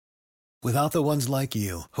Without the ones like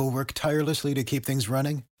you, who work tirelessly to keep things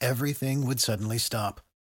running, everything would suddenly stop.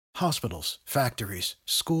 Hospitals, factories,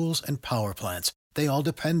 schools, and power plants, they all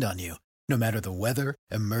depend on you. No matter the weather,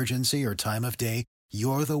 emergency, or time of day,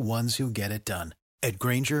 you're the ones who get it done. At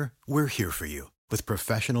Grainger, we're here for you with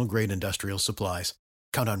professional-grade industrial supplies.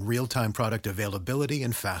 Count on real-time product availability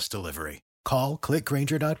and fast delivery. Call,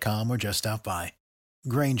 clickgrainger.com, or just stop by.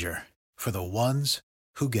 Grainger, for the ones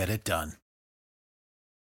who get it done.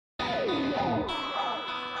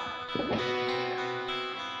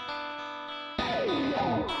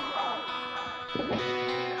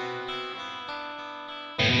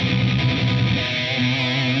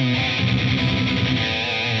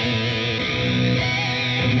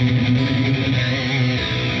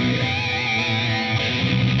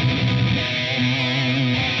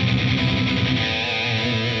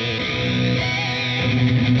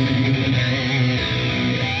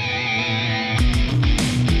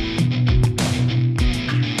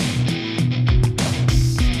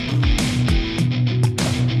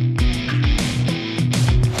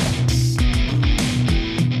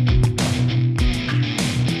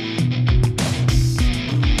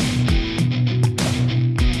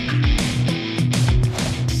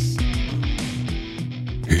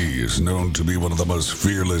 Known to be one of the most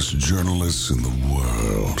fearless journalists in the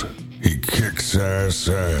world. He kicks ass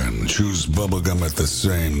and chews bubblegum at the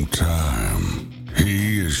same time.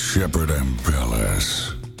 He is Shepard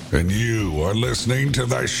Ambellis. And you are listening to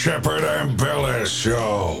the Shepard Ambellis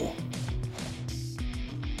Show.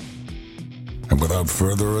 And without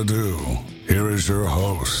further ado, here is your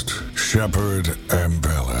host, Shepard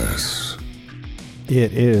Ambellis.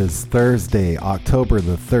 It is Thursday, October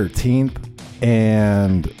the 13th,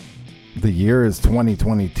 and the year is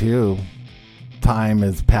 2022. Time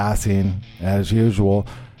is passing as usual.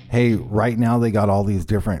 Hey, right now they got all these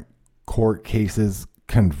different court cases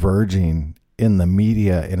converging in the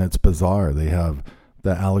media, and it's bizarre. They have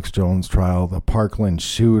the Alex Jones trial. The Parkland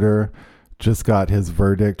shooter just got his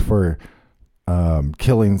verdict for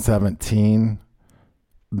killing 17.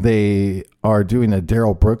 They are doing a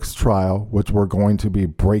Darrell Brooks trial, which we're going to be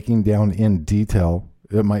breaking down in detail.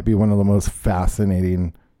 It might be one of the most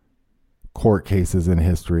fascinating court cases in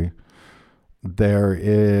history. There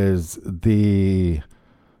is the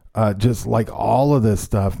just like all of this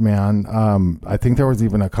stuff, man. I think there was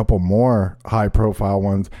even a couple more high profile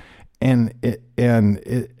ones, and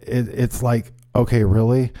it's like, okay,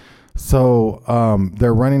 really? So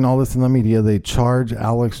they're running all this in the media. They charge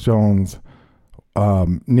Alex Jones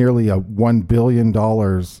nearly $1 billion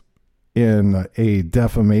in a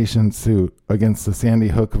defamation suit against the Sandy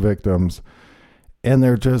Hook victims. And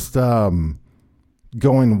they're just going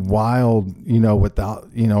wild, without,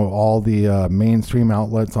 all the mainstream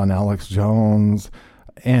outlets on Alex Jones.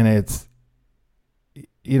 And it's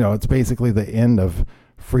basically the end of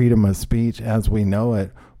freedom of speech as we know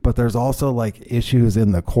it. But there's also like issues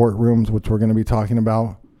in the courtrooms, which we're going to be talking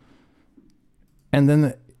about. And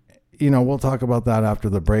then, we'll talk about that after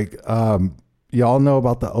the break. Y'all know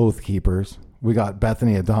about the Oath Keepers. We got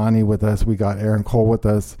Bethany Adani with us. We got Aaron Cole with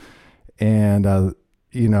us. And,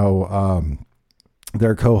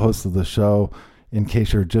 they're co-hosts of the show. In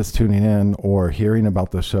case you're just tuning in or hearing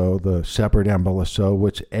about the show, the Shepard Ambellis Show,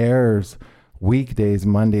 which airs weekdays,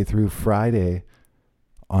 Monday through Friday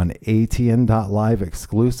on ATN.live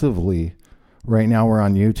exclusively. Right now we're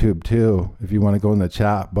on YouTube too, if you want to go in the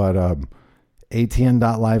chat. But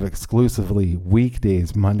ATN.live exclusively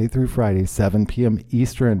weekdays, Monday through Friday, 7 p.m.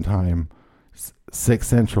 Eastern Time, 6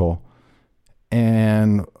 Central.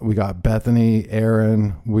 And we got Bethany,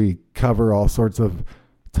 Aaron. We cover all sorts of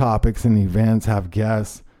topics and events, have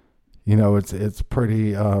guests. It's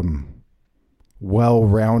pretty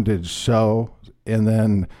well-rounded show. And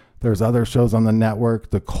then there's other shows on the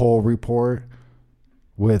network. The Cole Report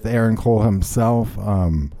with Aaron Cole himself.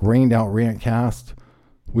 Rained Out Rantcast.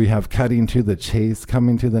 We have Cutting to the Chase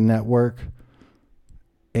coming to the network.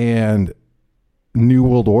 And New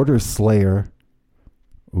World Order Slayer.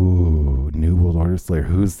 Ooh, New World Order Slayer.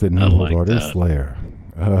 Who's the New World Order Slayer?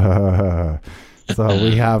 So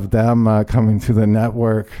we have them coming to the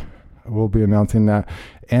network. We'll be announcing that.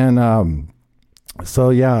 And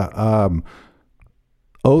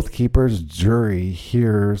Oath Keepers jury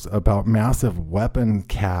hears about massive weapon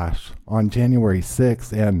cache on January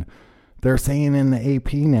 6th. And they're saying in the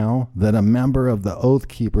AP now that a member of the Oath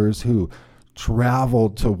Keepers who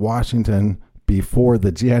traveled to Washington before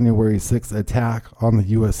the January 6th attack on the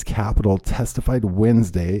U.S. Capitol testified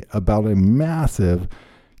Wednesday about a massive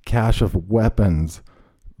cache of weapons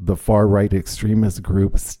the far-right extremist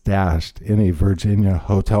group stashed in a Virginia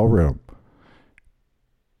hotel room.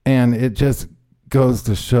 And it just goes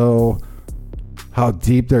to show how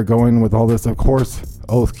deep they're going with all this. Of course,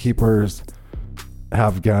 Oath Keepers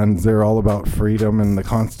have guns. They're all about freedom and the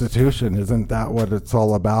Constitution. Isn't that what it's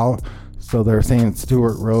all about? So they're saying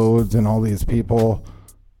Stuart Rhodes and all these people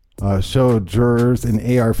showed jurors an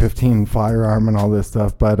AR-15 firearm and all this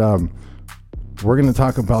stuff. But we're going to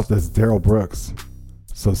talk about this Darrell Brooks.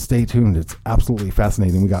 So stay tuned. It's absolutely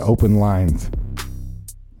fascinating. We got open lines.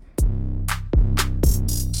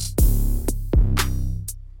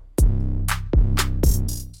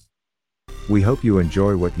 We hope you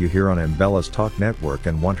enjoy what you hear on Ambellas Talk Network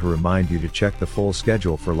and want to remind you to check the full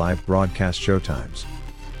schedule for live broadcast showtimes.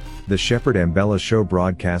 The Shepherd Ambellas Show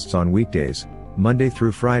broadcasts on weekdays, Monday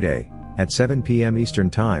through Friday, at 7 p.m. Eastern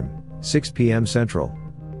Time, 6 p.m. Central.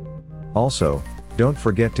 Also, don't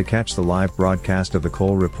forget to catch the live broadcast of the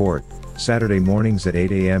Cole Report, Saturday mornings at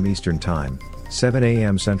 8 a.m. Eastern Time, 7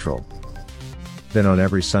 a.m. Central. Then on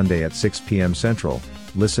every Sunday at 6 p.m. Central,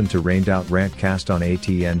 listen to Rained Out Rantcast on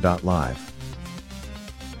atn.live.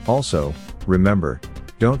 Also, remember,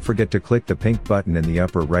 don't forget to click the pink button in the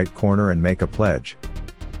upper right corner and make a pledge.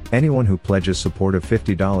 Anyone who pledges support of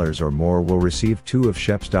 $50 or more will receive 2 of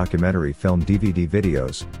Shep's documentary film DVD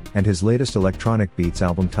videos, and his latest electronic beats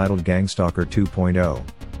album titled Gangstalker 2.0.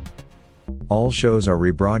 All shows are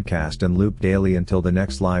rebroadcast and looped daily until the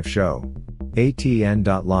next live show.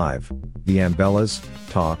 atn.live, the Ambellas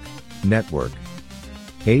Talk Network.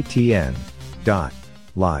 atn.live.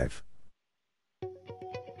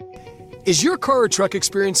 Is your car or truck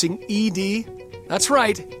experiencing ED? That's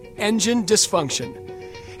right, engine dysfunction.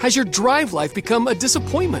 Has your drive life become a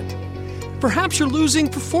disappointment? Perhaps you're losing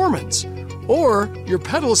performance, or your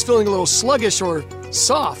pedal is feeling a little sluggish or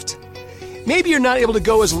soft. Maybe you're not able to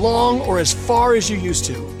go as long or as far as you used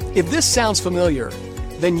to. If this sounds familiar,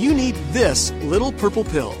 then you need this little purple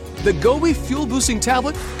pill. The Gobi Fuel Boosting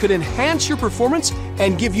Tablet could enhance your performance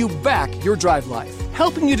and give you back your drive life,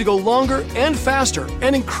 helping you to go longer and faster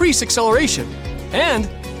and increase acceleration, and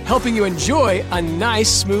helping you enjoy a nice,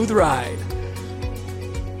 smooth ride.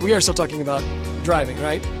 We are still talking about driving,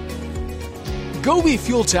 right? Gobi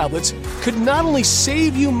Fuel Tablets could not only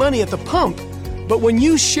save you money at the pump, but when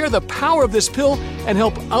you share the power of this pill and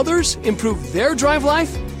help others improve their drive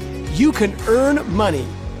life, you can earn money.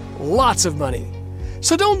 Lots of money.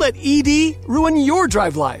 So don't let ED ruin your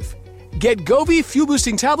drive life. Get Gobi Fuel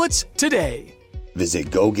Boosting Tablets today. Visit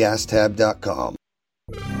GoGasTab.com.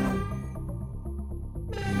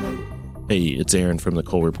 Hey, it's Aaron from the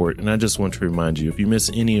Cole Report, and I just want to remind you, if you miss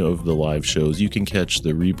any of the live shows, you can catch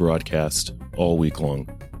the rebroadcast all week long.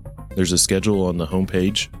 There's a schedule on the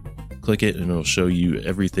homepage. Click it and it'll show you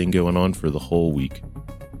everything going on for the whole week.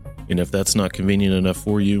 And if that's not convenient enough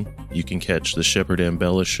for you, you can catch the Shepherd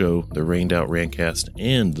Ambellas Show, the Rained Out Rantcast,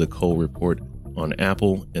 and the Cole Report on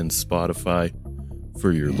Apple and Spotify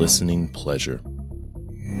for your listening pleasure.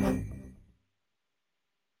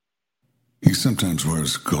 He sometimes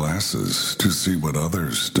wears glasses to see what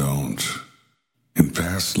others don't. In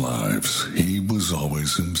past lives, he was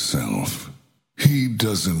always himself. He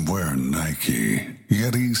doesn't wear Nike,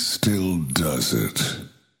 yet he still does it.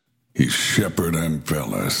 He's Shepherd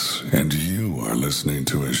Ambellas, and you are listening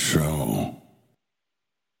to his show.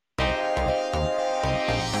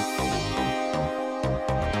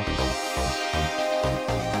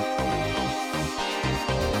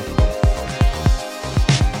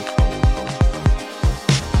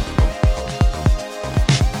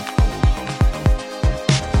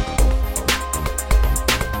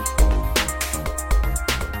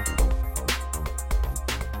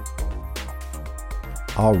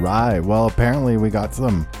 All right. Well, apparently we got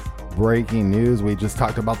some breaking news. We just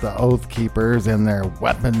talked about the Oath Keepers and their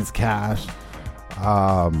weapons cache.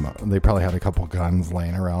 They probably had a couple guns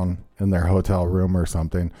laying around in their hotel room or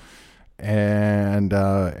something. And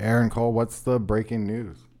Aaron Cole, what's the breaking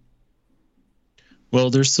news?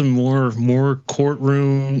 Well, there's some more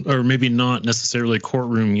courtroom, or maybe not necessarily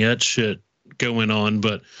courtroom yet shit going on,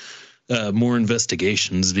 but more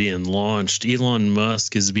investigations being launched. Elon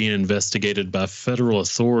Musk is being investigated by federal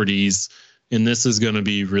authorities, and this is going to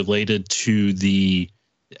be related to the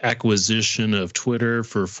acquisition of Twitter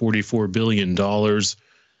for $44 billion.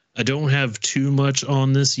 I don't have too much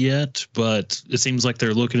on this yet, but it seems like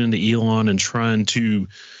they're looking into Elon and trying to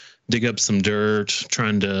dig up some dirt,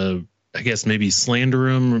 trying to, I guess, maybe slander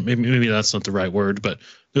him, or maybe that's not the right word, but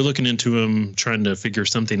they're looking into him, trying to figure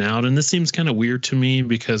something out. And this seems kind of weird to me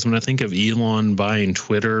because when I think of Elon buying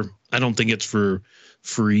Twitter, I don't think it's for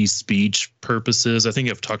free speech purposes. I think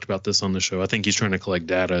I've talked about this on the show. I think he's trying to collect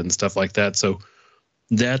data and stuff like that. So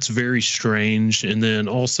that's very strange. And then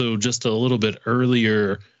also just a little bit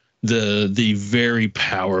earlier, the very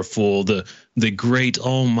powerful, the great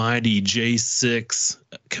almighty J6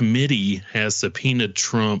 committee has subpoenaed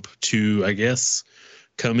Trump to, I guess,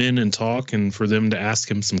 come in and talk, and for them to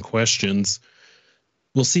ask him some questions.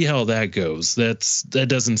 We'll see how that goes. That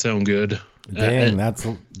doesn't sound good. Dang, that's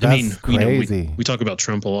crazy. We talk about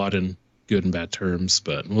Trump a lot in good and bad terms,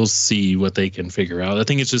 but we'll see what they can figure out. I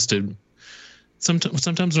think it's just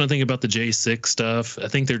sometimes when I think about the J6 stuff, I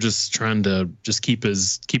think they're just trying to just keep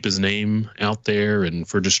his name out there, and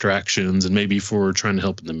for distractions, and maybe for trying to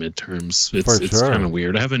help in the midterms. It's kind of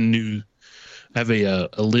weird. I have a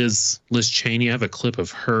Liz Cheney. I have a clip of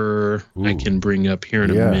her. Ooh. I can bring up here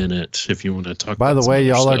in a minute if you want to talk. By the way,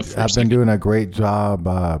 y'all have been doing a great job.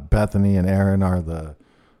 Bethany and Aaron are the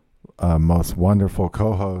most wonderful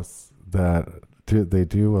co-hosts that they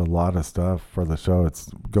do a lot of stuff for the show. It's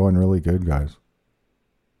going really good, guys.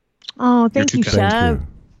 Oh, thank you, Chef.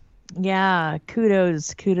 Yeah,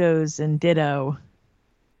 kudos, and ditto.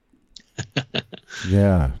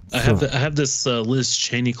 Yeah, I have this Liz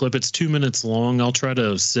Cheney clip. It's 2 minutes long. I'll try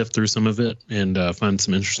to sift through some of it and find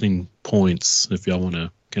some interesting points if y'all want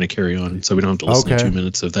to kind of carry on, so we don't have to listen to 2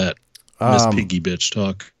 minutes of that Miss Piggy bitch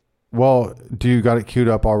talk. Well, do you got it queued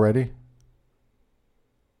up already?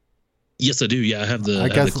 Yes, I do. Yeah, I have the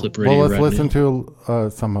clip ready. Well, let's listen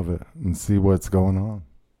to some of it and see what's going on.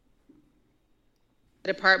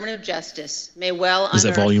 The Department of Justice may well Is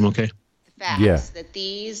that volume okay? Facts that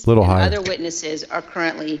these and other witnesses are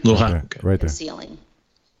currently concealing.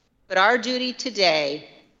 But our duty today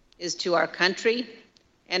is to our country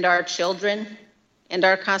and our children and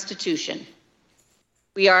our Constitution.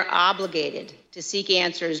 We are obligated to seek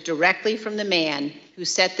answers directly from the man who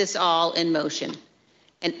set this all in motion.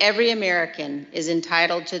 And every American is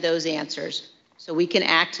entitled to those answers, so we can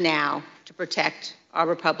act now to protect our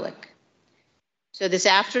republic. So this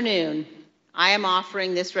afternoon, I am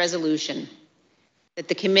offering this resolution that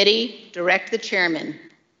the committee direct the chairman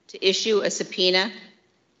to issue a subpoena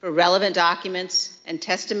for relevant documents and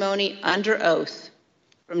testimony under oath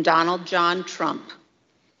from Donald John Trump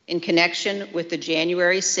in connection with the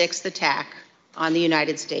January 6th attack on the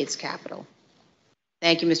United States Capitol.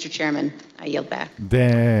 Thank you, Mr. Chairman. I yield back.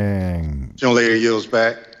 Dang. Young lady yields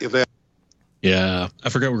back. Yeah, I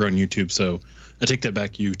forgot we're on YouTube, so I take that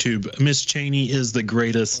back, YouTube. Miss Cheney is the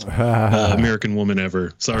greatest American woman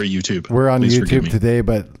ever. Sorry, YouTube. We're on YouTube today,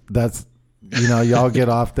 but that's, y'all get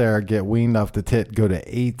off there, get weaned off the tit, go to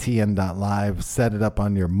atn.live, set it up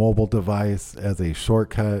on your mobile device as a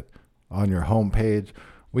shortcut on your homepage.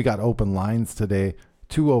 We got open lines today,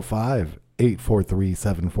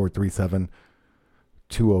 205-843-7437,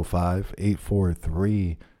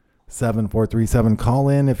 205-843-7437. Call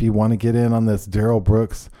in if you want to get in on this Darrell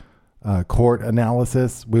Brooks court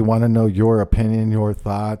analysis. We want to know your opinion, your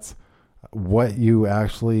thoughts, what you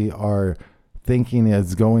actually are thinking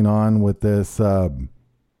is going on with this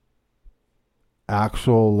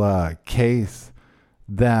actual case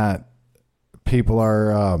that people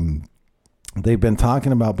are they've been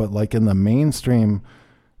talking about, but like in the mainstream,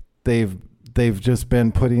 they've just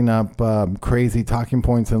been putting up crazy talking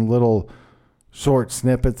points and little short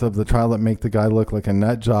snippets of the trial that make the guy look like a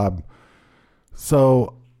nut job.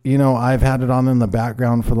 So I've had it on in the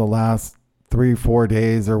background for the last 3-4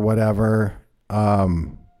 days or whatever,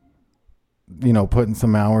 putting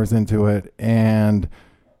some hours into it. And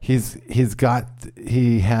he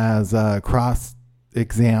has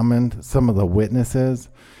cross-examined some of the witnesses.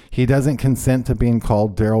 He doesn't consent to being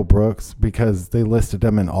called Darrell Brooks because they listed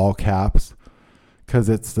him in all caps, because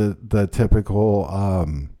it's the typical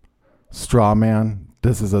straw man.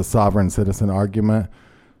 This is a sovereign citizen argument.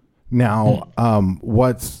 Now,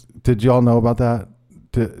 did y'all know about that?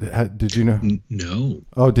 Did you know? No.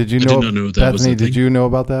 Oh, did you know? I did not know that. Bethany, did you know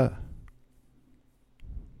about that?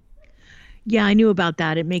 Yeah, I knew about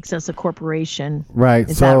that. It makes us a corporation. Right.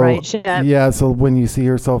 Is that right, Chef? Yeah. So when you see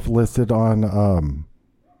yourself listed on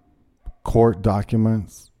court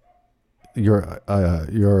documents,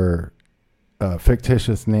 your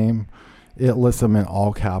fictitious name, it lists them in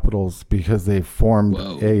all capitals because they formed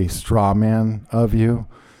a straw man of you.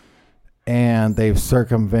 And they've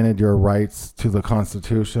circumvented your rights to the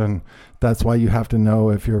Constitution. That's why you have to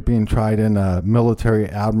know if you're being tried in a military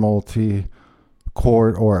admiralty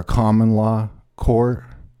court or a common law court.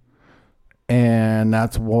 And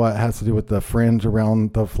that's what has to do with the fringe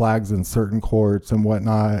around the flags in certain courts and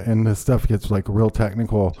whatnot. And this stuff gets like real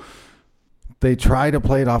technical. They try to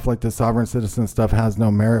play it off like the sovereign citizen stuff has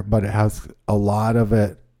no merit, but it has a lot of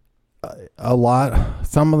it.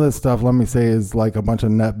 Some of this stuff, let me say, is like a bunch of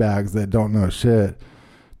nutbags that don't know shit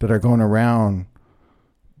that are going around.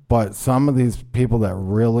 But some of these people that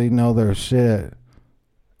really know their shit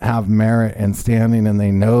have merit and standing, and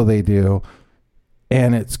they know they do.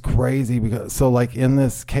 And it's crazy because, so like in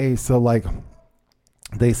this case, so like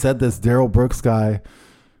they said this Darrell Brooks guy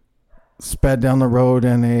sped down the road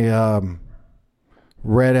in a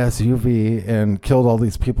red SUV and killed all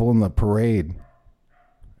these people in the parade,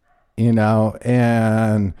 you know,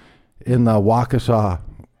 and in the Waukesha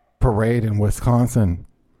parade in Wisconsin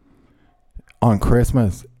on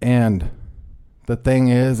Christmas. And the thing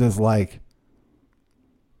is like,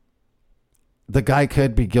 the guy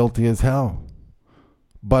could be guilty as hell,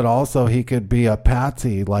 but also he could be a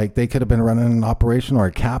patsy. Like they could have been running an operation or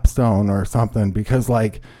a capstone or something, because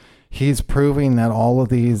like he's proving that all of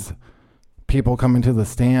these people coming to the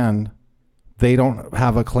stand, they don't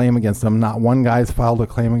have a claim against them. Not one guy's filed a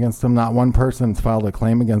claim against them. Not one person's filed a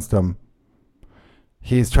claim against them.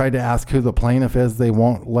 He's tried to ask who the plaintiff is. They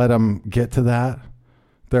won't let him get to that.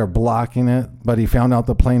 They're blocking it, but he found out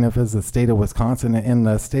the plaintiff is the state of Wisconsin, and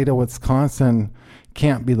the state of Wisconsin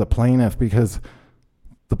can't be the plaintiff because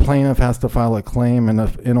the plaintiff has to file a claim, and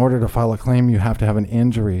in order to file a claim, you have to have an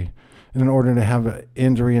injury. And in order to have an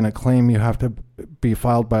injury and a claim, you have to be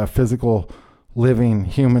filed by a physical, living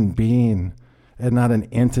human being and not an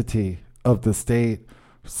entity of the state.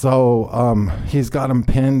 So he's got him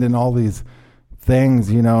pinned in all these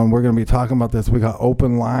things, you know, and we're going to be talking about this. We got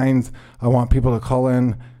open lines. I want people to call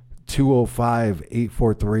in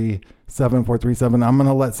 205-843-7437. I'm going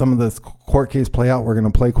to let some of this court case play out. We're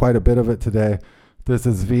going to play quite a bit of it today. This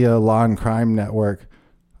is via Law and Crime Network.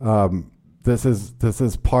 This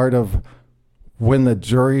is part of when the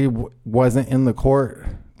jury wasn't in the court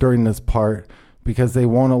during this part, because they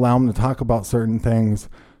won't allow them to talk about certain things.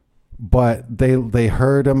 But they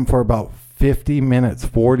heard him for about 50 minutes,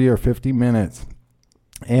 40 or 50 minutes.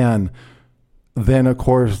 And then, of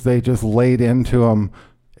course, they just laid into him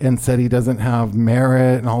and said he doesn't have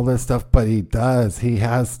merit and all this stuff, but he does.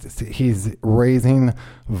 He's raising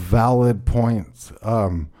valid points.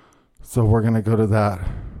 So we're going to go to that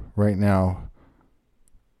right now.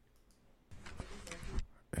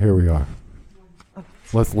 Here we are.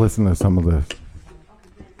 Let's listen to some of this.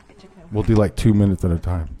 We'll do like 2 minutes at a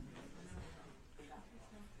time.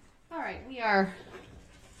 All right, we are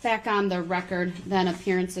back on the record. Then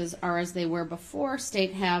appearances are as they were before.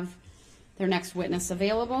 State have their next witness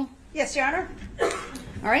available. Yes, Your Honor. All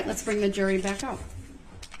right, let's bring the jury back out.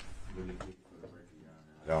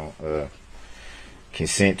 Don't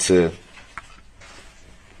consent to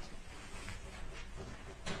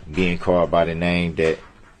being called by the name that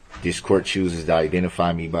this court chooses to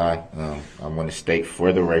identify me by. I want to state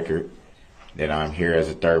for the record that I'm here as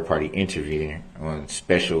a third-party intervener on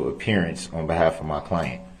special appearance on behalf of my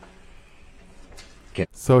client.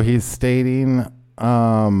 So he's stating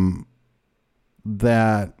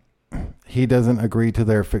that he doesn't agree to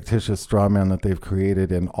their fictitious straw man that they've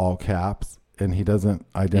created in all caps, and he doesn't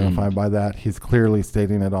identify by that. He's clearly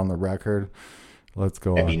stating it on the record. Let's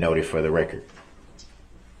go on. Be noted for the record.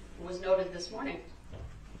 It was noted this morning.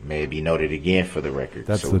 May it be noted again for the record.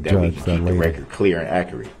 That's so the that judge, we can keep the record clear and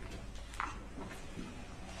accurate.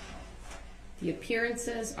 The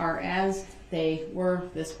appearances are as they were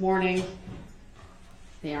this morning.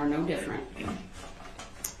 They are no different.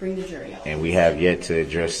 Bring the jury up. And we have yet to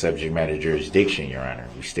address subject matter jurisdiction, Your Honor.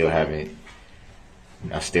 I still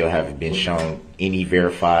haven't been shown any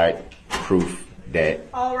verified proof that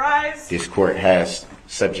this court has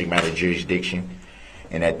subject matter jurisdiction.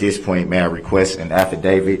 And at this point, may I request an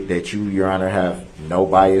affidavit that you, Your Honor, have no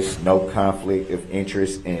bias, no conflict of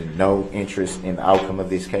interest, and no interest in the outcome of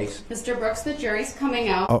this case? Mr. Brooks, the jury's coming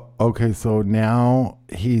out. Oh, okay, so now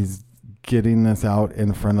he's getting this out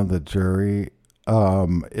in front of the jury.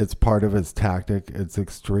 It's part of his tactic. It's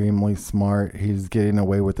extremely smart. He's getting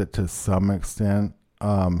away with it to some extent.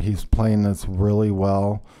 He's playing this really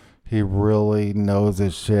well. He really knows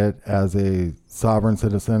his shit as a sovereign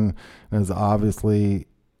citizen and has obviously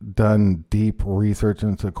done deep research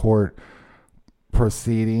into court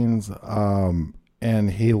proceedings.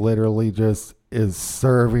 And he literally just is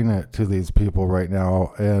serving it to these people right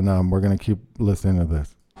now. And we're going to keep listening to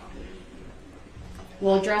this.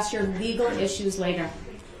 We'll address your legal issues later,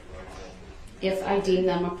 if I deem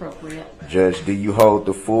them appropriate. Judge, do you hold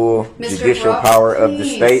the full judicial power of the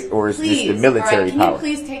state, or is this the military power? Can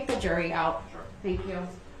you please take the jury out? Thank you.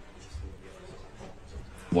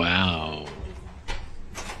 Wow.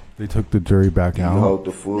 They took the jury back out. You hold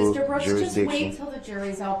the full Mr. Brooks, jurisdiction. just wait till the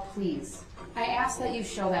jury's out, please. I ask that you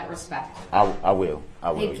show that respect. I will.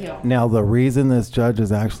 Thank you. Now, the reason this judge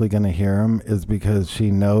is actually going to hear him is because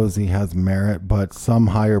she knows he has merit, but some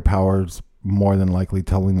higher powers more than likely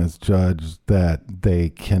telling this judge that they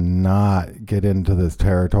cannot get into this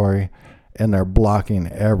territory and they're blocking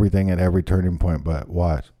everything at every turning point. But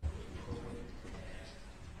watch.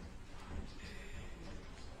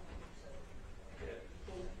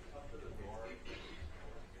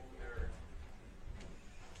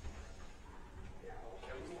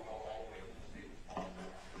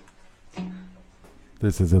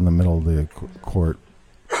 This is in the middle of the court.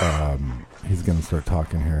 He's going to start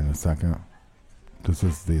talking here in a second. This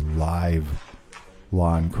is the live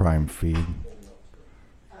law and crime feed.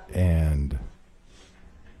 And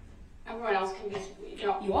everyone else can be,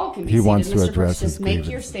 you all can be he seated. wants to Mr. address Brooks, his just make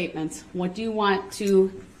grievance. your statements. What do you want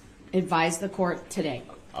to advise the court today?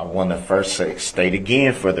 I want to first state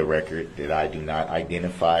again for the record that I do not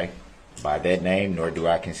identify by that name, nor do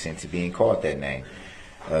I consent to being called that name.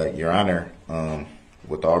 Your Honor,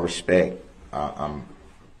 with all respect, I'm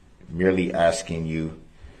merely asking you,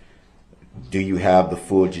 do you have the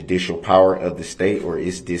full judicial power of the state, or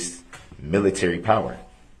is this military power?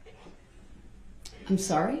 I'm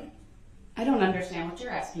sorry? I don't understand what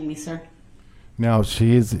you're asking me, sir. Now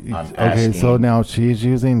she's okay. So now she's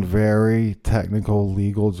using very technical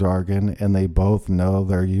legal jargon, and they both know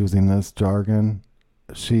they're using this jargon.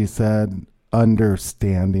 She said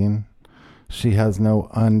understanding. She has no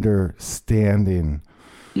understanding.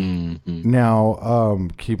 Mm-hmm. Now,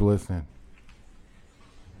 keep listening.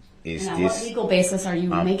 On what legal basis are you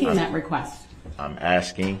making that request? I'm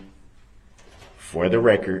asking, for the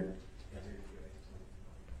record,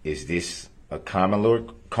 is this a common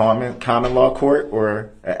law court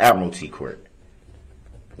or an admiralty court?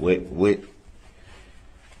 What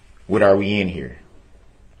are we in here?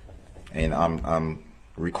 And I'm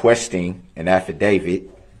requesting an affidavit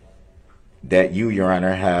that you, Your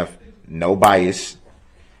Honor, have no bias,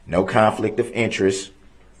 no conflict of interest,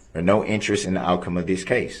 or no interest in the outcome of this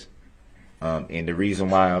case. And the reason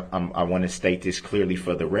why I want to state this clearly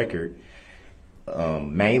for the record,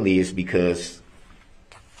 mainly is because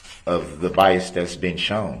of the bias that's been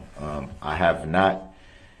shown. I have not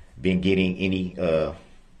been getting any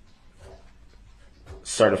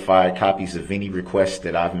certified copies of any requests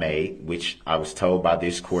that I've made, which I was told by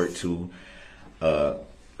this court to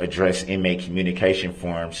address inmate communication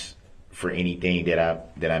forms for anything that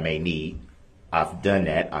I may need. I've done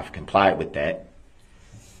that. I've complied with that.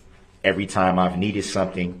 Every time I've needed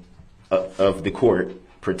something of the court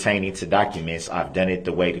pertaining to documents, I've done it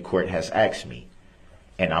the way the court has asked me.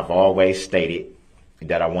 And I've always stated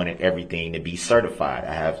that I wanted everything to be certified.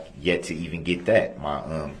 I have yet to even get that.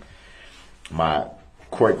 My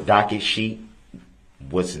court docket sheet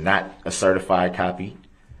was not a certified copy.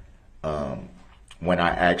 When I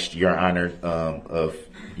asked Your Honor of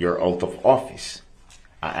your oath of office,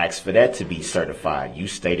 I asked for that to be certified. You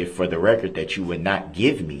stated for the record that you would not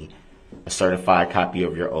give me a certified copy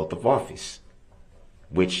of your oath of office,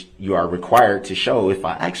 which you are required to show if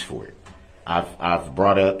I ask for it. I've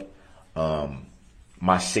brought up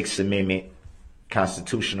my Sixth Amendment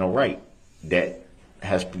constitutional right that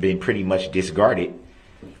has been pretty much discarded.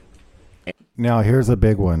 Now here's a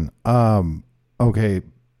big one. Okay,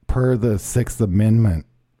 per the Sixth Amendment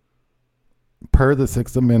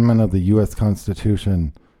of the U.S.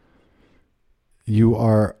 Constitution, you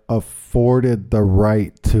are afforded the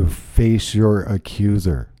right to face your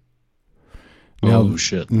accuser. Now,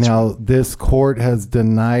 shit. Now, this court has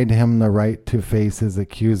denied him the right to face his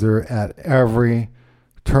accuser at every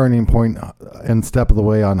turning point and step of the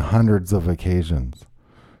way on hundreds of occasions.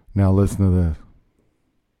 Now, listen to this.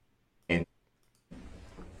 And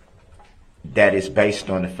that is based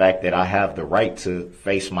on the fact that I have the right to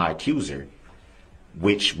face my accuser,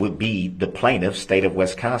 which would be the plaintiff, state of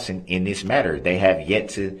Wisconsin, in this matter. They have yet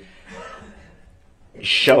to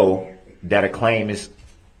show that a claim is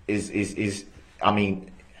I mean,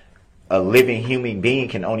 a living human being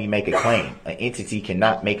can only make a claim. An entity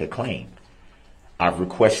cannot make a claim. I've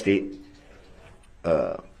requested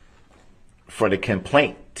for the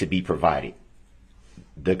complaint to be provided.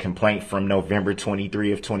 The complaint from November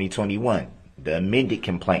 23 of 2021. The amended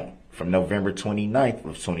complaint from November 29th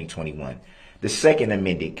of 2021. The second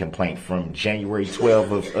amended complaint from January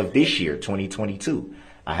 12 of this year, 2022.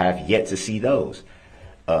 I have yet to see those.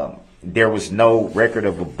 There was no record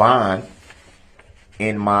of a bond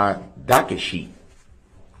in my docket sheet.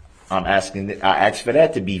 I asked for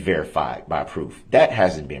that to be verified by proof. That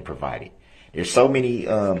hasn't been provided. There's so many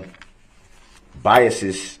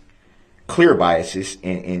biases, clear biases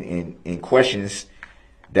in questions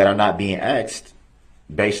that are not being asked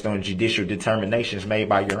based on judicial determinations made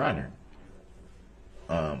by Your Honor.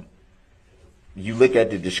 You look at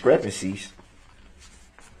the discrepancies,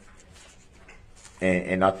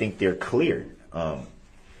 and I think they're clear.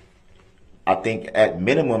 I think at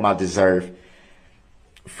minimum I deserve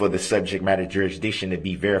for the subject matter jurisdiction to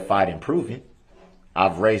be verified and proven.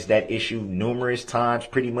 I've raised that issue numerous times,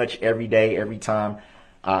 pretty much every day, every time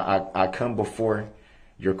I come before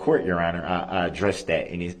your court, Your Honor. I address that,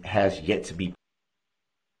 and it has yet to be.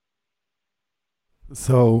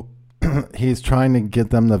 So he's trying to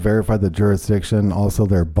get them to verify the jurisdiction, also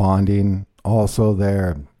their bonding, also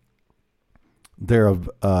their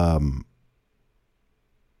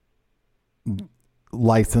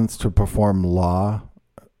license to perform law,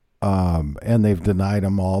 and they've denied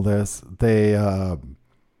him all this.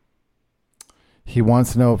 He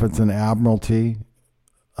wants to know if it's an admiralty,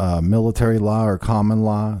 military law, or common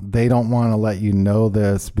law. They don't want to let you know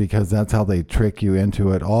this because that's how they trick you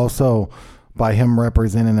into it. Also, by him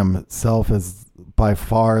representing himself is by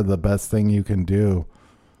far the best thing you can do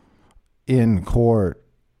in court,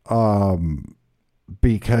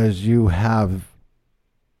 because you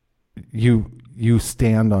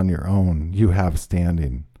stand on your own. You have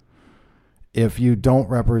standing. If you don't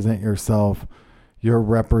represent yourself, you're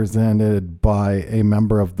represented by a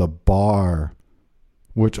member of the bar,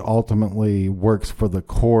 which ultimately works for the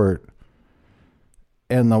court.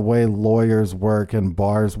 And the way lawyers work and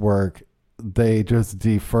bars work, they just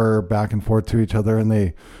defer back and forth to each other, and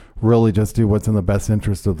they really just do what's in the best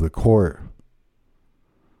interest of the court.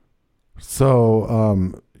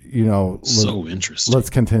 So, so interesting. Let's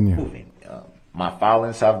continue. My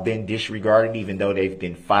filings have been disregarded, even though they've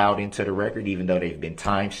been filed into the record, even though they've been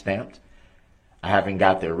time stamped. I haven't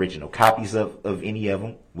got the original copies of any of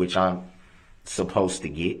them, which I'm supposed to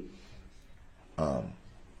get.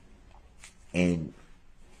 And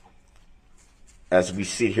as we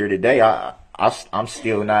sit here today, I'm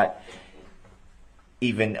still not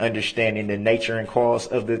even understanding the nature and cause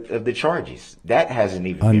of the charges. That hasn't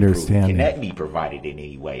even been proven. Can that be provided in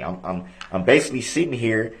any way? I'm basically sitting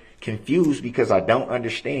here confused because I don't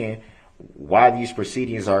understand why these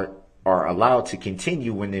proceedings are allowed to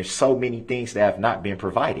continue when there's so many things that have not been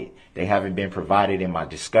provided. They haven't been provided in my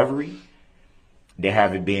discovery. They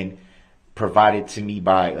haven't been provided to me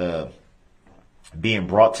by being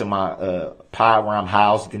brought to my pod where I'm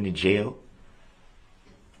housed in the jail.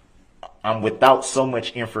 I'm without so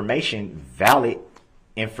much information, valid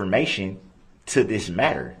information to this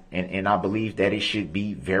matter. And I believe that it should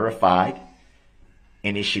be verified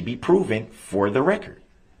and it should be proven for the record.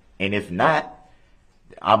 And if not,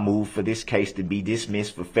 I move for this case to be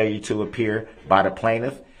dismissed for failure to appear by the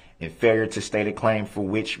plaintiff and failure to state a claim for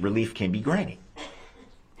which relief can be granted.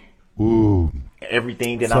 Ooh.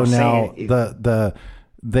 Everything that I'm saying. So now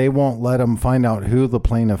they won't let them find out who the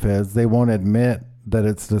plaintiff is. They won't admit that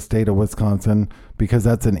it's the state of Wisconsin because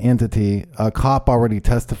that's an entity. A cop already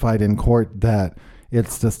testified in court that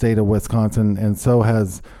it's the state of Wisconsin, and so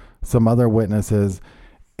has some other witnesses.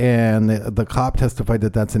 And the cop testified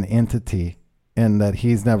that that's an entity and that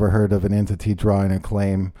he's never heard of an entity drawing a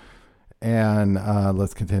claim. And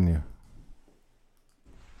let's continue.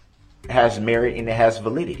 It has merit and it has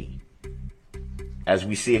validity. As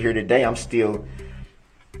we sit here today, I'm still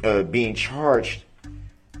being charged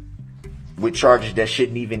with charges that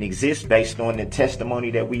shouldn't even exist based on the testimony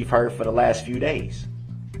that we've heard for the last few days.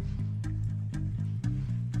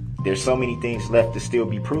 There's so many things left to still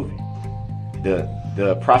be proven.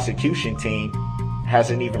 The prosecution team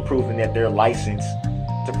hasn't even proven that they're licensed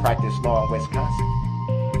to practice law in Wisconsin.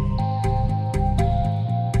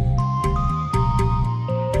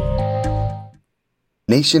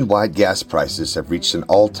 Nationwide gas prices have reached an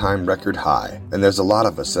all-time record high, and there's a lot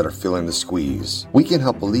of us that are feeling the squeeze. We can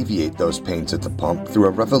help alleviate those pains at the pump through a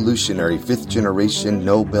revolutionary 5th-generation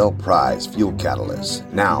Nobel Prize fuel catalyst,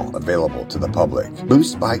 now available to the public.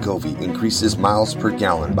 Boost by Govee increases miles per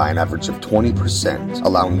gallon by an average of 20%,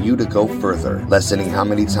 allowing you to go further, lessening how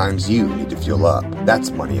many times you need to fuel up.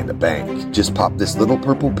 That's money in the bank. Just pop this little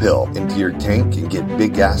purple pill into your tank and get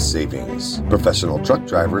big gas savings. Professional truck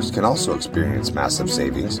drivers can also experience massive savings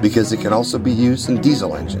because it can also be used in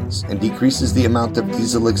diesel engines and decreases the amount of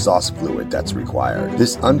diesel exhaust fluid that's required.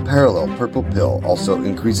 This unparalleled purple pill also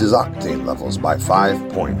increases octane levels by 5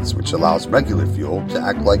 points, which allows regular fuel to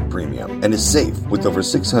act like premium and is safe with over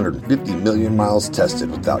 650 million miles tested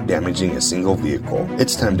without damaging a single vehicle.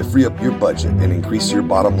 It's time to free up your budget and increase your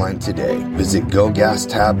bottom line today. Visit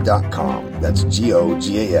GoGasTab.com. That's GoGasTab.com.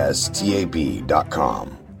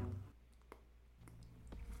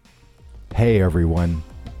 Hey everyone,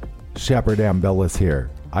 Shepard Ambellas here.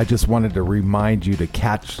 I just wanted to remind you to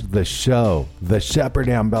catch the show, The Shepard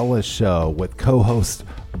Ambellas Show, with co-hosts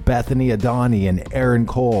Bethany Adani and Aaron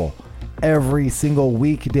Cole, every single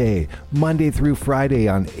weekday, Monday through Friday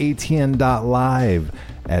on ATN.live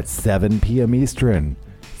at 7 p.m. Eastern,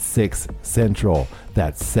 6 Central.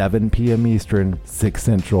 That's 7 p.m. Eastern, 6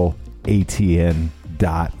 Central, ATN.live.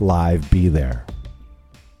 Be there.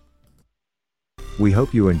 We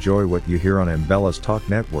hope you enjoy what you hear on Mbela's Talk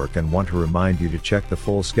Network and want to remind you to check the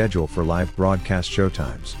full schedule for live broadcast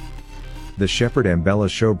showtimes. The Shepherd Mbela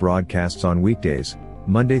Show broadcasts on weekdays,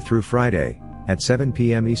 Monday through Friday, at 7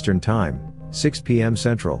 p.m. Eastern Time, 6 p.m.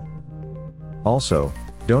 Central. Also,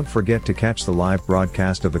 don't forget to catch the live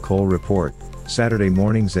broadcast of the Cole Report, Saturday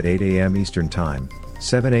mornings at 8 a.m. Eastern Time,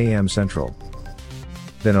 7 a.m. Central.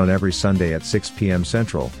 Then on every Sunday at 6 p.m.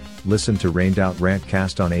 Central, listen to Rained Out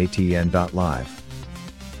Rantcast on ATN.live.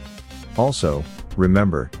 Also,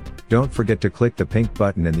 remember, don't forget to click the pink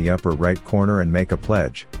button in the upper right corner and make a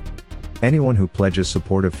pledge. Anyone who pledges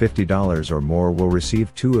support of $50 or more will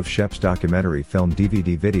receive 2 of Shep's documentary film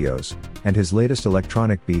DVD videos, and his latest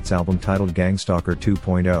electronic beats album titled Gangstalker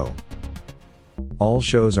 2.0. All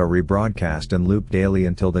shows are rebroadcast and looped daily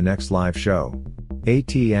until the next live show.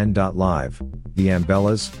 ATN.live, the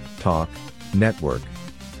Mbela's Talk Network.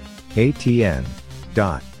 ATN.live.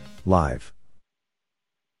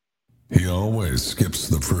 He always skips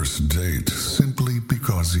the first date simply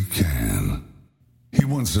because he can. He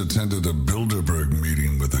once attended a Bilderberg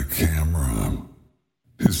meeting with a camera.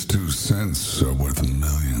 His 2 cents are worth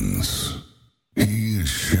millions. He is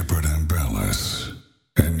Shepherd Mbela,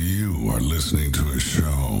 and you are listening to his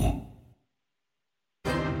show.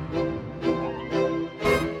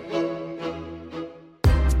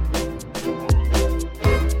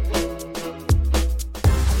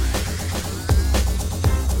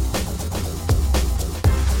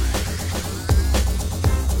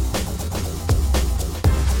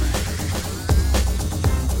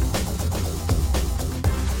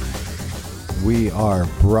 We are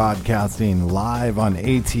broadcasting live on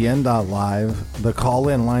ATN.live. The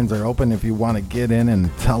call-in lines are open if you want to get in and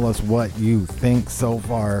tell us what you think so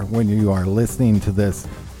far when you are listening to this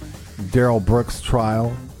Darrell Brooks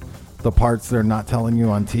trial. The parts they're not telling you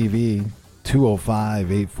on TV.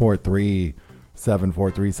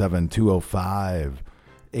 205-843-7437.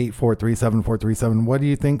 205-843-7437. What do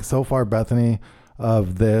you think so far, Bethany,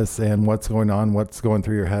 of this and what's going on? What's going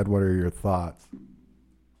through your head? What are your thoughts?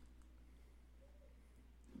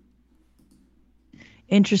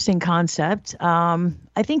 Interesting concept. I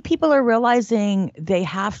think people are realizing they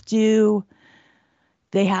have to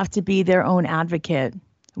be their own advocate,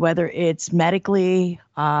 whether it's medically,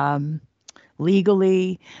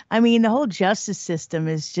 legally. I mean, the whole justice system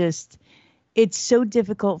is just, it's so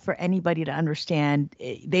difficult for anybody to understand.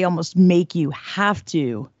 They almost make you have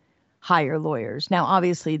to hire lawyers. Now,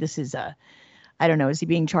 obviously, this is I don't know, is he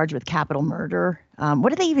being charged with capital murder?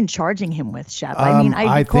 What are they even charging him with, Shep? I mean,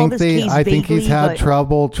 I think he's had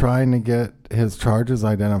trouble trying to get his charges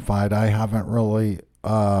identified. I haven't really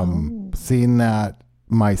seen that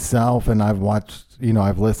myself, and I've watched,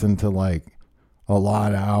 I've listened to like a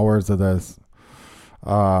lot of hours of this.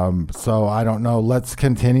 So I don't know. Let's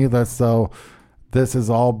continue this. So this is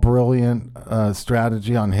all brilliant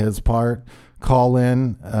strategy on his part. Call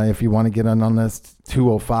in if you want to get in on this.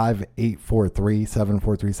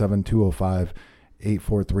 205-843-7437.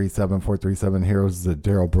 205-843-7437. Here's the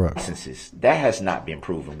Darrell Brooks. That has not been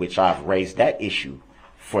proven, which I've raised that issue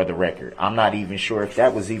for the record. I'm not even sure if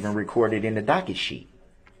that was even recorded in the docket sheet.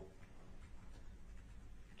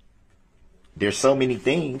 There's so many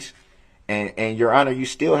things, and Your Honor, you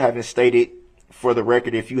still haven't stated for the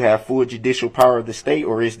record if you have full judicial power of the state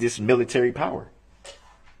or is this military power.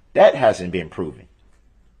 That hasn't been proven.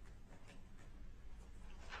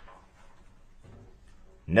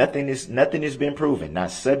 Nothing has been proven.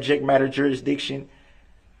 Not subject matter jurisdiction,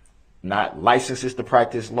 not licenses to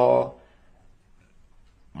practice law.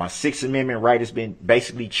 My Sixth Amendment right has been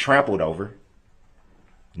basically trampled over.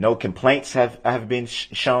 No complaints have been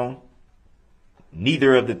shown.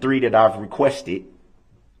 Neither of the 3 that I've requested,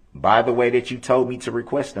 by the way that you told me to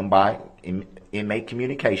request them by inmate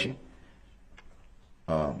communication.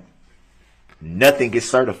 Nothing gets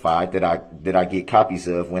certified that I get copies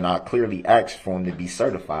of when I clearly asked for them to be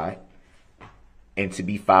certified and to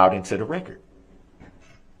be filed into the record.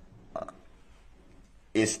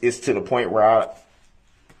 It's to the point where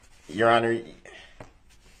Your Honor,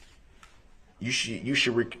 you should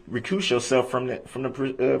recuse yourself from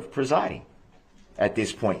the presiding at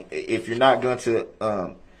this point. If you're not going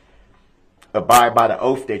to abide by the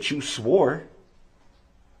oath that you swore,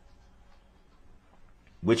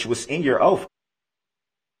 which was in your oath.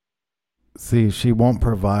 See, she won't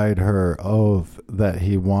provide her oath that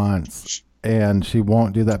he wants, and she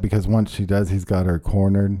won't do that because once she does, he's got her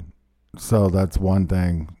cornered. So that's one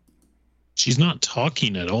thing. She's not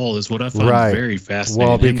talking at all, is what I find very fascinating.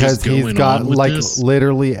 Well, because he's got like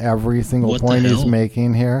literally every single point he's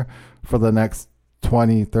making here for the next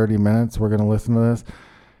 20, 30 minutes. We're going to listen to this.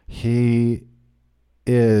 He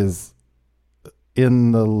is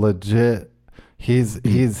in the legit,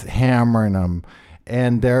 he's hammering them.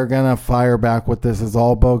 And they're going to fire back with this is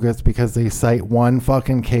all bogus because they cite one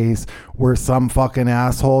fucking case where some fucking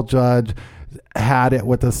asshole judge had it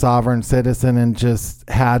with a sovereign citizen and just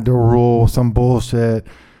had to rule some bullshit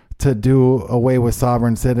to do away with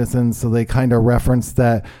sovereign citizens. So they kind of reference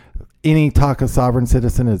that any talk of sovereign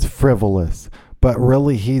citizen is frivolous, but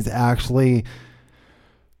really he's actually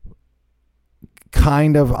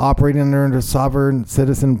kind of operating under a sovereign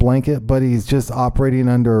citizen blanket, but he's just operating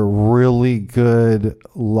under really good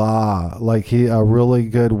law, like a really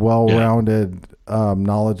good, well-rounded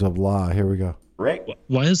knowledge of law. Here we go. Right.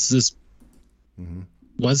 Why is this?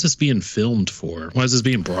 Why is this being filmed for? Why is this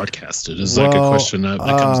being broadcasted? Is like a question that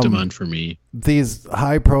comes to mind for me. These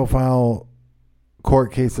high-profile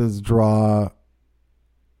court cases draw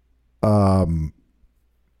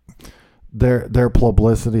their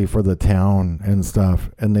publicity for the town and stuff,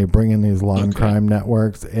 and they bring in these law and crime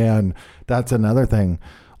networks, and that's another thing.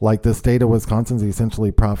 Like the state of Wisconsin's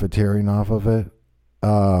essentially profiteering off of it.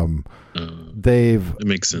 It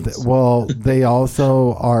makes sense. They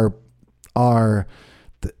also are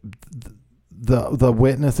the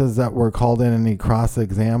witnesses that were called in and he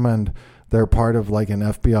cross-examined. They're part of like an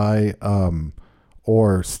FBI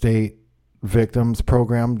or state victims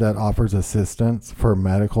program that offers assistance for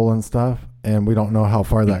medical and stuff, and we don't know how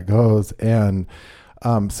far that goes. And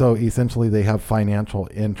so essentially they have financial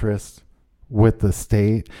interest with the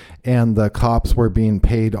state, and the cops were being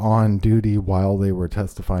paid on duty while they were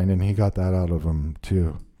testifying, and he got that out of them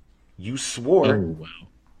too. You swore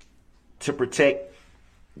to protect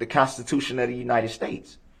the Constitution of the United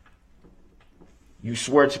States. You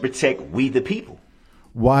swore to protect we the people.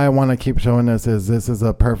 Why I want to keep showing this is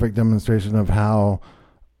a perfect demonstration of how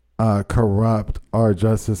corrupt our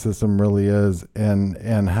justice system really is,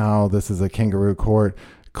 and how this is a kangaroo court.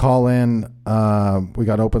 Call in. We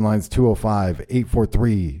got open lines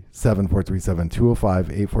 205-843-7437.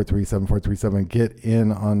 205-843-7437. Get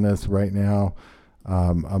in on this right now.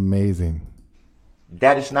 Amazing.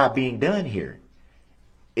 That is not being done here.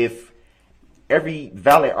 If every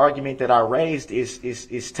valid argument that I raised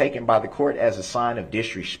is taken by the court as a sign of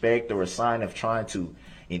disrespect or a sign of trying to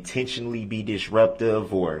intentionally be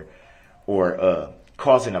disruptive or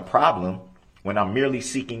causing a problem, when I'm merely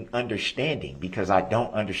seeking understanding, because I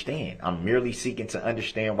don't understand. I'm merely seeking to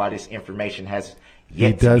understand why this information has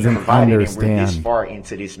yet to be provided, and we're this far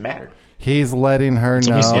into this matter. He's letting her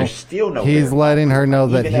know. There's still no. He's letting her know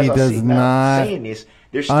that he does not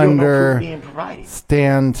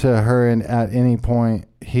understand to her, and at any point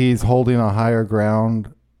he's holding a higher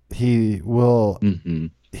ground. He will.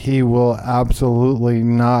 He will absolutely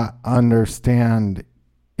not understand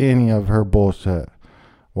any of her bullshit.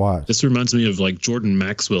 Watch. This reminds me of like Jordan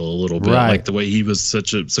Maxwell a little bit, like the way he was so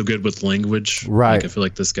good with language. Right. Like I feel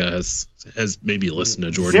like this guy has maybe listened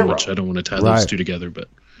to Jordan, which I don't want to tie those two together. But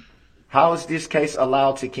how is this case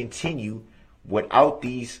allowed to continue without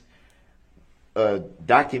these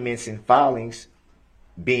documents and filings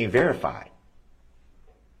being verified?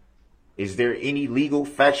 Is there any legal,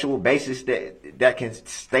 factual basis that can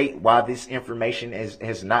state why this information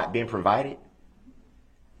has not been provided?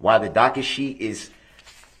 Why the docket sheet is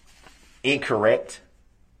incorrect?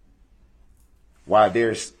 Why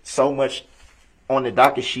there's so much on the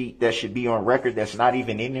docket sheet that should be on record that's not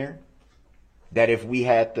even in there? That if we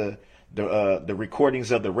had the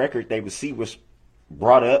recordings of the record, they would see was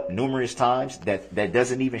brought up numerous times that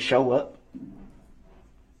doesn't even show up.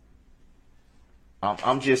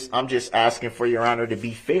 I'm just asking for Your Honor to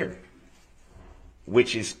be fair,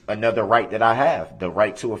 which is another right that I have, the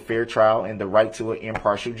right to a fair trial and the right to an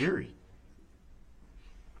impartial jury.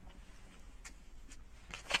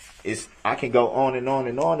 I can go on and on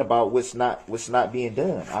and on about what's not being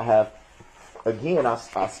done. I have, again, I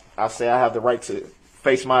say I have the right to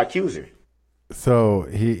face my accuser. So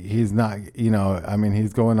he's not,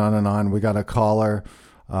 he's going on and on. We got a caller,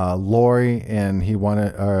 Lori, and she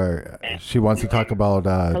wants to talk about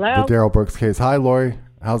the Darrell Brooks case. Hi, Lori.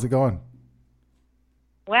 How's it going?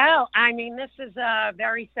 Well, this is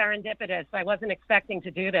very serendipitous. I wasn't expecting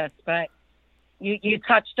to do this, but you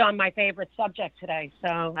touched on my favorite subject today,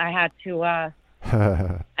 so I had to. I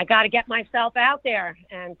got to get myself out there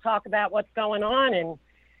and talk about what's going on and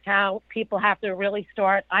how people have to really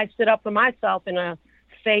start. I stood up for myself in a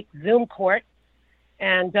fake Zoom court,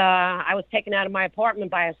 and I was taken out of my apartment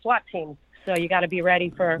by a SWAT team. So you got to be ready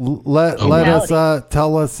for. Let us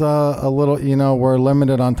tell us a little. You know, we're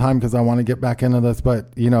limited on time because I want to get back into this. But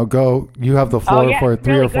you know, go. You have the floor for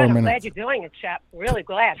 3 or 4 minutes. I'm glad you're doing it, Shep. Really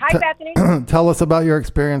glad. Hi, Bethany. Tell us about your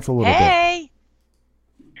experience a little bit.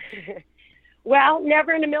 Well,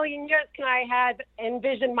 never in a million years can I have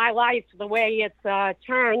envisioned my life the way it's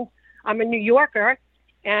turned. I'm a New Yorker,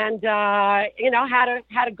 and you know,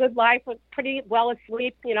 had a good life, was pretty well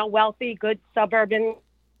asleep. You know, wealthy, good suburban.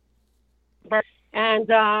 And,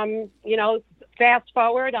 you know, fast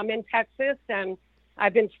forward, I'm in Texas, and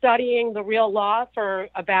I've been studying the real law for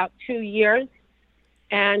about 2 years.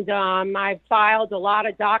 And I filed a lot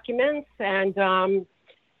of documents, and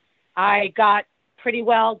I got pretty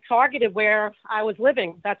well targeted where I was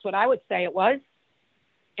living. That's what I would say it was.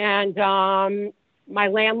 And my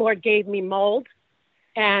landlord gave me mold,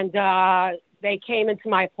 and they came into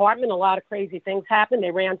my apartment. A lot of crazy things happened.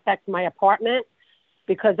 They ransacked my apartment,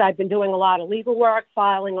 because I've been doing a lot of legal work,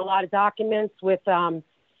 filing a lot of documents with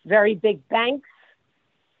very big banks,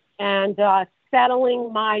 and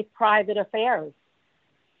settling my private affairs.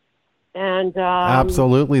 And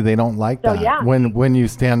absolutely, they don't like that. Yeah. When you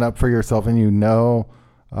stand up for yourself and you know,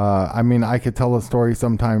 I mean, I could tell a story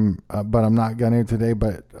sometime, but I'm not going to today.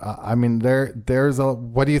 But I mean, there's a.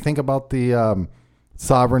 What do you think about the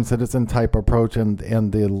sovereign citizen type approach and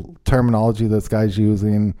the terminology this guy's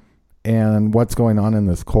using? And what's going on in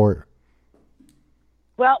this court?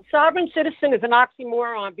 Well, sovereign citizen is an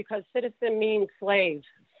oxymoron because citizen means slave.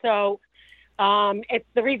 So it's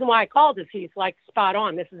the reason why I called this. He's like spot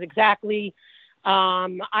on. This is exactly,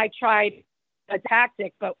 I tried a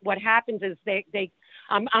tactic, but what happens is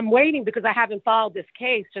I'm waiting because I haven't filed this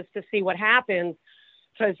case just to see what happens.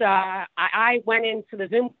 Because I went into the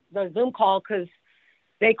Zoom call because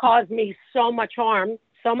they caused me so much harm.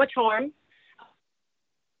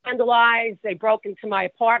 Vandalized, they broke into my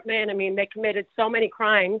apartment. I mean, they committed so many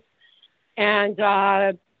crimes. And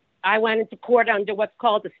I went into court under what's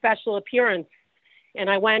called a special appearance. And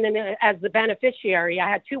I went in as the beneficiary. I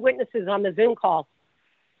had 2 witnesses on the Zoom call.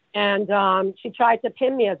 And she tried to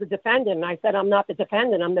pin me as a defendant. And I said, I'm not the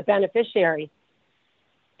defendant, I'm the beneficiary.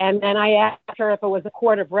 And then I asked her if it was a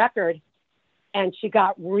court of record. And she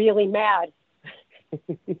got really mad.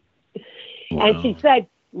 Wow. And she said,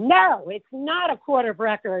 no, it's not a court of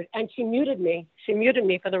record. And she muted me. She muted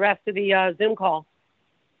me for the rest of the Zoom call.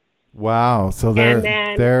 Wow. So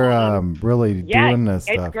they're really doing this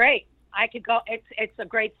stuff. It's great. I could go. It's a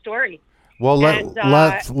great story. Well,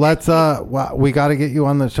 let's we got to get you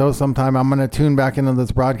on the show sometime. I'm going to tune back into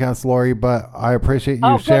this broadcast, Lori, but I appreciate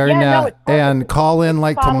you sharing that. And call in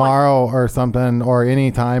like tomorrow or something or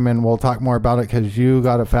anytime, and we'll talk more about it because you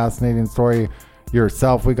got a fascinating story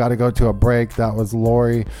yourself. We got to go to a break. That was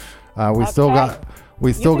Lori. We still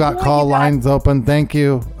got call lines open. Thank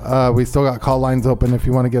you. We still got call lines open if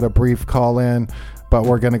you want to get a brief call in, but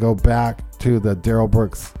we're going to go back to the Darrell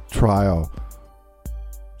Brooks trial.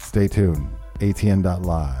 Stay tuned.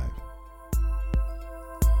 ATN.live.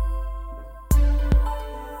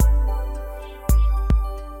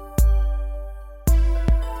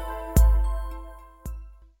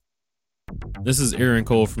 This is Aaron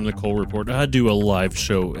Cole from the Cole Report. I do a live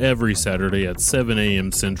show every Saturday at 7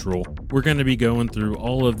 a.m. Central. We're going to be going through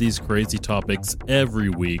all of these crazy topics every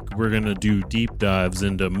week. We're going to do deep dives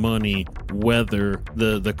into money, weather,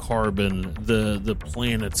 the carbon, the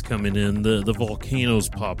planets coming in, the volcanoes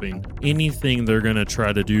popping. Anything they're going to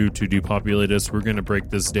try to do to depopulate us, we're going to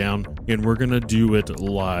break this down, and we're going to do it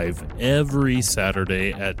live every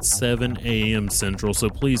Saturday at 7 a.m. Central. So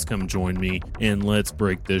please come join me, and let's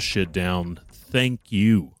break this shit down. Thank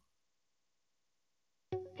you.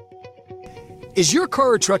 Is your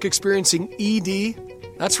car or truck experiencing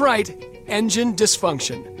ED? That's right, engine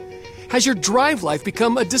dysfunction. Has your drive life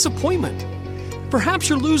become a disappointment? Perhaps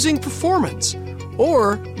you're losing performance,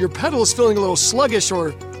 or your pedal is feeling a little sluggish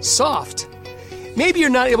or soft. Maybe you're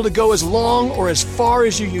not able to go as long or as far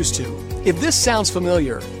as you used to. If this sounds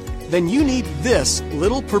familiar, then you need this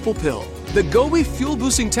little purple pill. The Gobi Fuel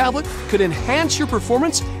Boosting Tablet could enhance your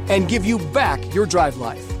performance and give you back your drive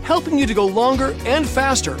life, helping you to go longer and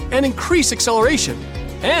faster and increase acceleration,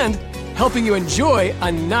 and helping you enjoy a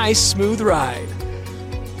nice, smooth ride.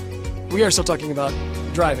 We are still talking about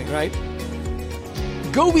driving, right?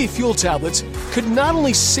 Gobi Fuel Tablets could not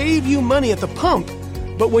only save you money at the pump,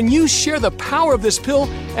 but when you share the power of this pill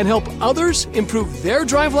and help others improve their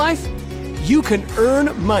drive life, you can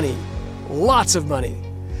earn money, lots of money.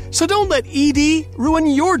 So don't let ED ruin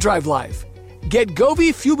your drive life. Get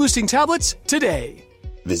Gobi Fuel Boosting Tablets today.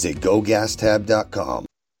 Visit GoGasTab.com.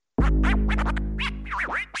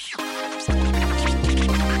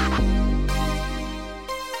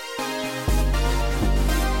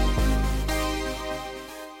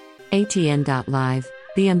 ATN.live,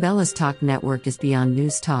 the Embellis Talk Network is beyond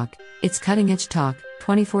news talk, it's cutting-edge talk,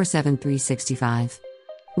 24/7 365.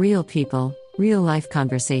 Real people, real-life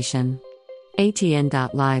conversation.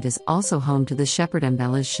 ATN.live is also home to the Shepherd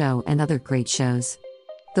Embellis Show and other great shows.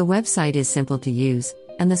 The website is simple to use,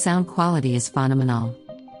 and the sound quality is phenomenal.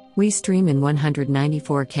 We stream in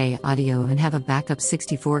 194K audio and have a backup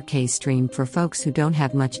 64K stream for folks who don't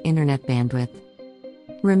have much internet bandwidth.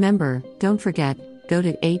 Remember, don't forget, go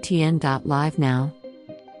to atn.live now.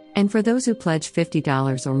 And for those who pledge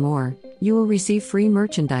 $50 or more, you will receive free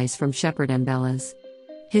merchandise from Shepherd Embellis.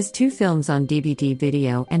 His 2 films on DVD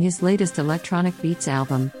video and his latest electronic beats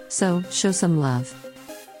album, so show some love.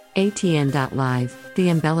 ATN.live, the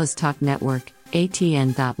Embellis Talk Network,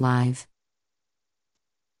 ATN.live.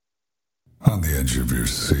 On the edge of your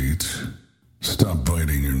seat, stop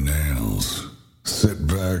biting your nails. Sit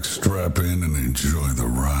back, strap in, and enjoy the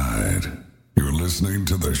ride. You're listening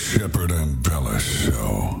to the Shepherd Embellis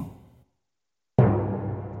Show.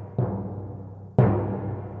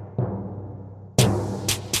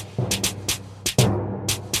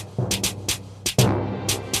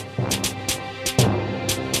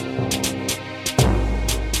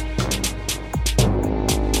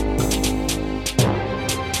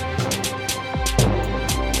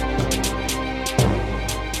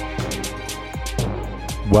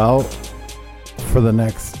 Well, for the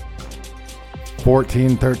next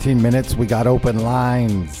 13 minutes, we got open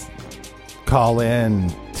lines. Call in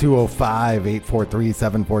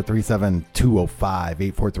 205-843-7437,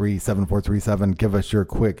 205-843-7437. Give us your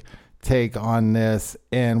quick take on this.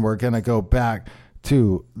 And we're going to go back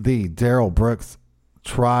to the Darrell Brooks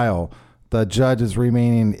trial. The judge is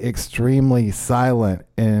remaining extremely silent,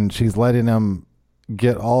 and she's letting him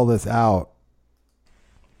get all this out.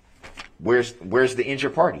 Where's the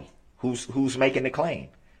injured party? Who's making the claim?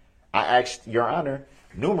 I asked Your Honor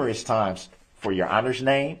numerous times for Your Honor's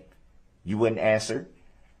name. You wouldn't answer.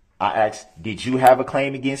 I asked, did you have a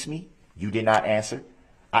claim against me? You did not answer.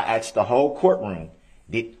 I asked the whole courtroom,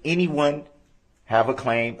 did anyone have a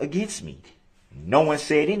claim against me? No one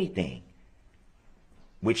said anything.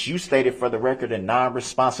 Which you stated for the record, a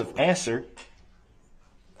non-responsive answer.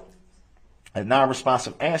 A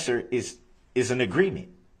non-responsive answer is an agreement,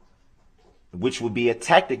 which would be a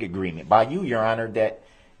tactic agreement by you, Your Honor, that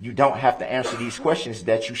you don't have to answer these questions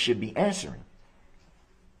that you should be answering.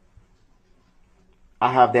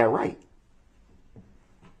 I have that right.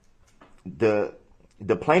 The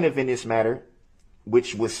plaintiff in this matter,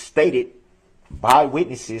 which was stated by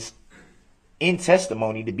witnesses in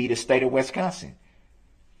testimony to be the state of Wisconsin.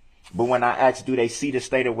 But when I asked, do they see the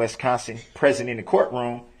state of Wisconsin present in the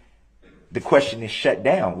courtroom, the question is shut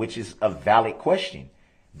down, which is a valid question.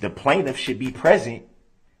 The plaintiff should be present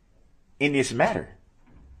in this matter.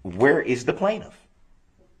 Where is the plaintiff?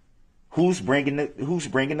 Who's bringing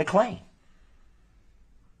the claim?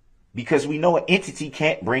 Because we know an entity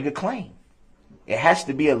can't bring a claim. It has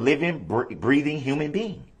to be a living, breathing human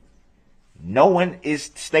being. No one is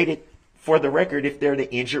stated for the record if they're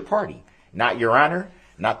the injured party. Not Your Honor,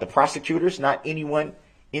 not the prosecutors, not anyone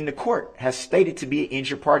in the court has stated to be an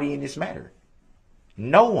injured party in this matter.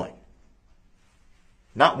 No one.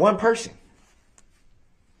 Not one person.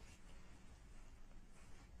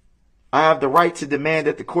 I have the right to demand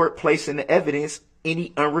that the court place in the evidence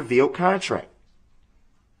any unrevealed contract.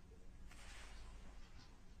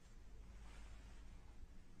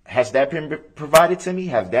 Has that been provided to me?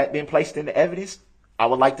 Has that been placed in the evidence? I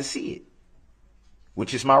would like to see it,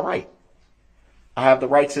 which is my right. I have the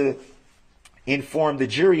right to inform the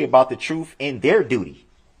jury about the truth and their duty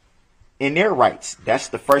and their rights. That's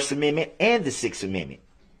the First Amendment and the Sixth Amendment.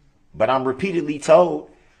 But I'm repeatedly told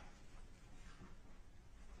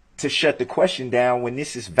to shut the question down when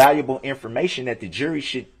this is valuable information that the jury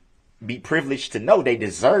should be privileged to know. They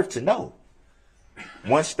deserve to know.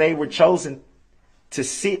 Once they were chosen to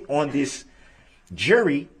sit on this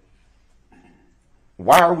jury,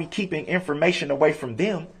 why are we keeping information away from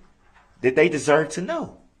them that they deserve to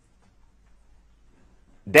know?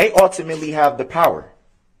 They ultimately have the power.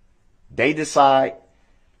 They decide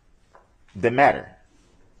the matter.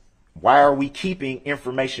 Why are we keeping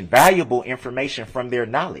information, valuable information, from their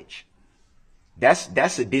knowledge?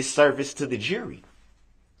 That's a disservice to the jury.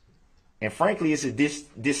 And frankly, it's a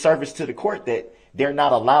disservice to the court that they're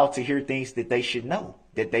not allowed to hear things that they should know,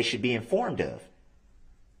 that they should be informed of.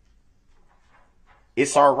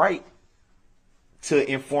 It's our right to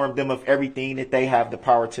inform them of everything that they have the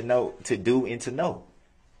power to know, to do, and to know.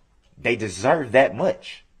 They deserve that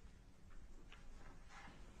much.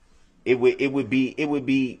 It would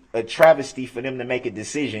be a travesty for them to make a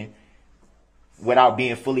decision without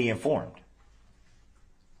being fully informed.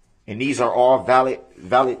 And these are all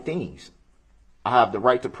valid things. I have the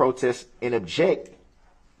right to protest and object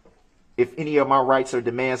if any of my rights or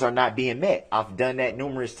demands are not being met. I've done that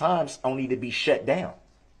numerous times only to be shut down.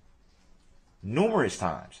 Numerous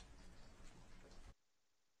times.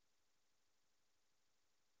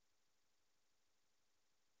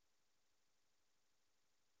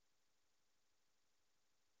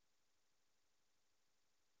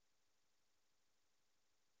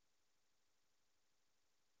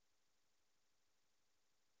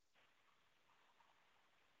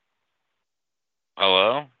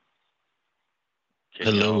 Hello?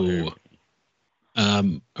 Hello. Are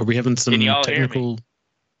we having some technical?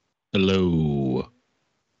 Hello.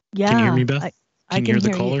 Yeah. Can you hear me, Beth? I can you hear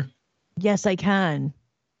the caller? Yes, I can.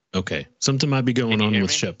 Okay. Something might be going on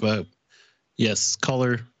with Shep. Yes,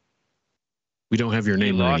 caller. We don't have your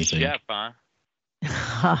name or anything. Shep, huh?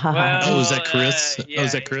 Well, is that Chris? Yeah,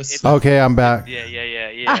 is that Chris? Okay, I'm back.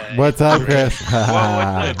 Yeah. What's up, Chris?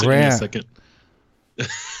 It took me a second.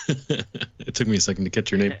 It took me a second to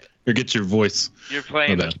catch your name or get your voice. You're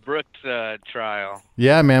playing this Brooks trial.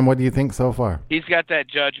 Yeah, man. What do you think so far? He's got that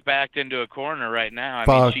judge backed into a corner right now. I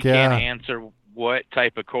mean, she can't answer what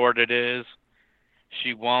type of court it is.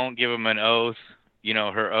 She won't give him an oath,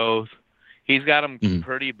 her oath. He's got him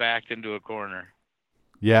pretty backed into a corner.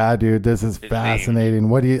 Yeah, dude, this is fascinating.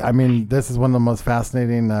 This is one of the most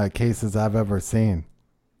fascinating cases I've ever seen.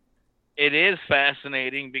 It is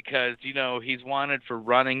fascinating because, he's wanted for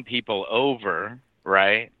running people over,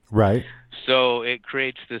 right? Right. So it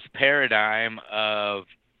creates this paradigm of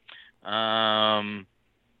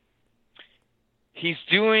he's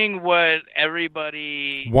doing what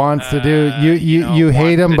everybody wants to do. You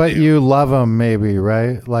hate him, but you love him, maybe,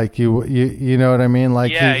 right? Like you know what I mean?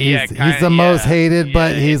 Like he's the most hated,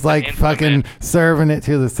 but he's like fucking serving it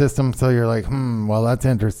to the system. So you're like, well, that's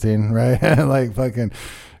interesting, right? Like fucking.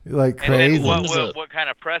 Like crazy. And what kind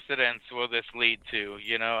of precedents will this lead to?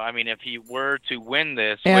 If he were to win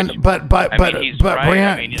this, and but Brant,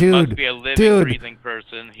 dude, must be a living, breathing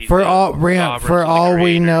person. He's for all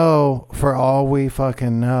we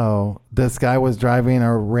fucking know, this guy was driving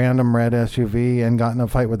a random red SUV and got in a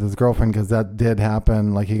fight with his girlfriend, because that did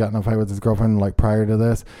happen. Like he got in a fight with his girlfriend like prior to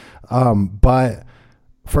this, but.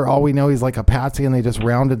 For all we know, he's like a patsy, and they just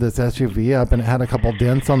rounded this SUV up, and it had a couple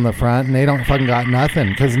dents on the front, and they don't fucking got nothing,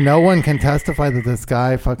 because no one can testify that this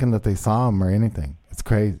guy fucking that they saw him or anything. It's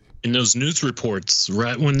crazy. In those news reports,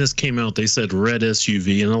 right when this came out, they said red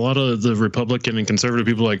SUV, and a lot of the Republican and conservative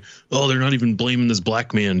people are like, oh, they're not even blaming this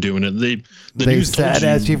black man doing it. They said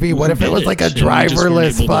SUV. What if it was like a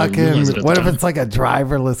driverless fucking? What if it's like a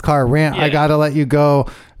driverless car? Rant. Yeah. I gotta let you go.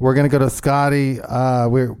 We're gonna go to Scotty.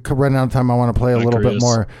 We're running out of time. I want to play a little bit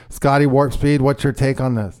more. Scotty, Warp Speed. What's your take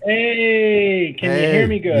on this? Hey, can you hear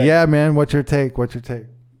me good? Yeah, man. What's your take?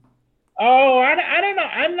 Oh, I don't know.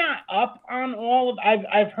 I'm not up on all of.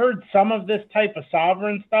 I've heard some of this type of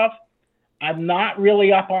sovereign stuff. I'm not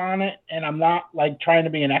really up on it, and I'm not like trying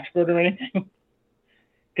to be an expert or anything,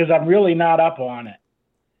 because I'm really not up on it.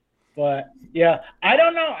 But yeah, I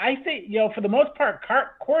don't know. I think for the most part,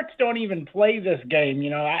 courts don't even play this game.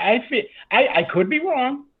 I feel I could be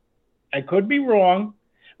wrong.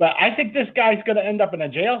 But I think this guy's going to end up in a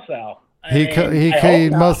jail cell. He definitely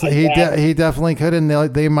could, and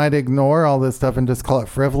they might ignore all this stuff and just call it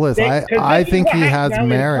frivolous. I think he has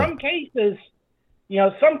merit. Some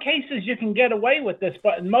cases you can get away with this,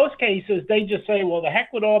 but in most cases they just say, "Well, the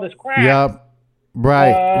heck with all this crap." Yep.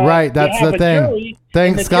 Right. That's the thing.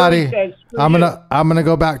 Thanks, Scotty. I'm gonna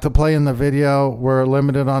go back to playing the video. We're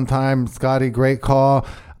limited on time. Scotty, great call.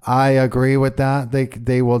 I agree with that.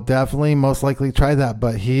 They will definitely most likely try that,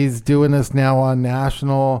 but he's doing this now on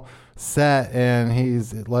national set, and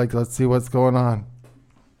he's like, let's see what's going on.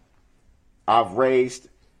 I've raised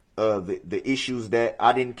the issues that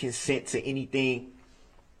I didn't consent to anything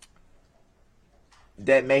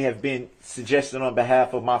that may have been suggested on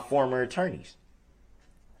behalf of my former attorneys.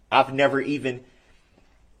 I've never even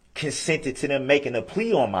consented to them making a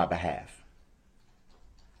plea on my behalf.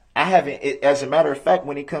 I haven't, as a matter of fact,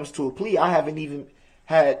 when it comes to a plea, I haven't even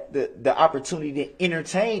had the opportunity to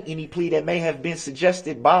entertain any plea that may have been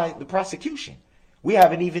suggested by the prosecution. We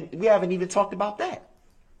haven't even talked about that.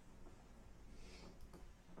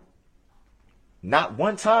 Not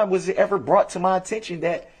one time was it ever brought to my attention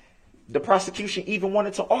that the prosecution even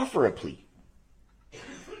wanted to offer a plea.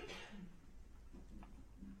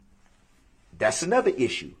 That's another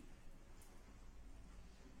issue.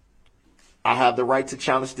 I have the right to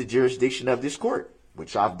challenge the jurisdiction of this court,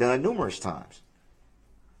 which I've done numerous times.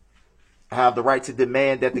 I have the right to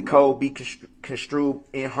demand that the code be construed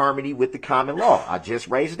in harmony with the common law. I just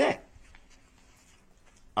raised that.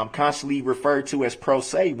 I'm constantly referred to as pro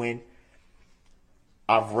se when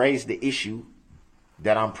I've raised the issue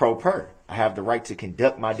that I'm pro per. I have the right to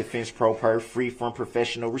conduct my defense pro per free from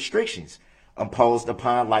professional restrictions imposed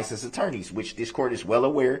upon licensed attorneys, which this court is well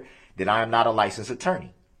aware that I am not a licensed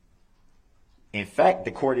attorney. In fact,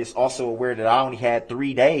 the court is also aware that I only had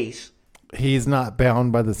 3 days. He's not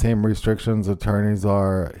bound by the same restrictions attorneys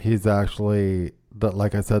are. He's actually,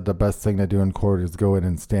 like I said, the best thing to do in court is go in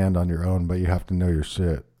and stand on your own, but you have to know your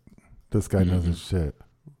shit. This guy knows his shit.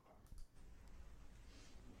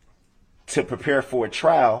 To prepare for a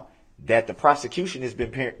trial that the prosecution has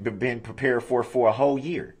been prepared for a whole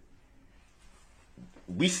year.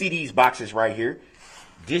 We see these boxes right here.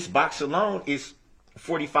 This box alone is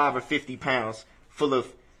 45 or 50 pounds full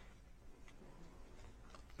of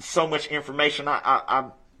so much information.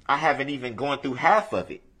 I haven't even gone through half of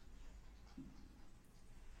it.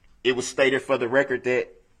 It was stated for the record that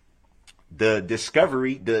the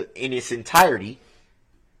discovery, in its entirety,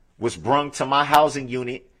 was brung to my housing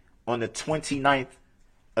unit on the 29th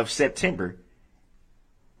of September,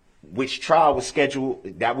 which trial was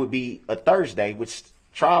scheduled, that would be a Thursday, which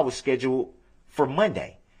trial was scheduled for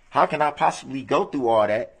Monday. How can I possibly go through all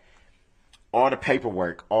that, all the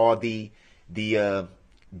paperwork, all the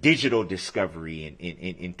digital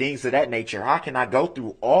discovery and things of that nature? How can I go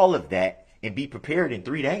through all of that and be prepared in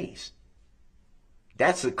 3 days?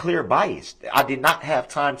 That's a clear bias. I did not have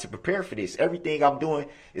time to prepare for this. Everything I'm doing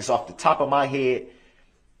is off the top of my head,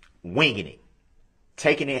 winging it,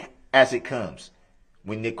 taking it as it comes.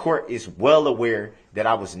 When the court is well aware that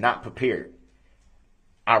I was not prepared,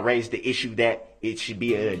 I raised the issue that it should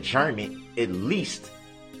be an adjournment, at least.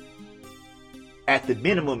 At the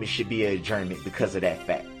minimum, it should be an adjournment because of that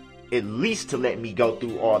fact. At least to let me go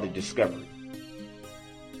through all the discovery.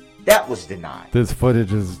 That was denied. This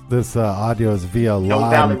audio is via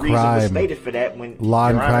Law and Crime. For that when Law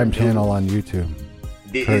and Crime channel on YouTube.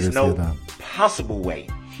 There is no possible way,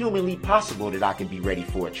 humanly possible, that I can be ready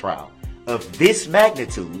for a trial of this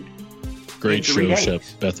magnitude. Great show, Shep,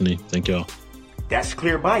 Bethany. Thank y'all. That's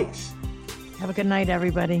clear bias. Have a good night,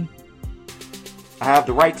 everybody. I have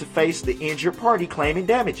the right to face the injured party claiming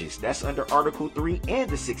damages. That's under Article 3 and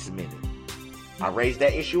the 6th Amendment. I raised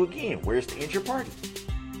that issue again. Where's the injured party?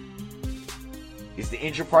 Is the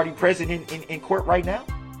injured party present in court right now?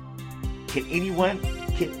 Can anyone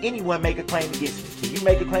make a claim against me? Can you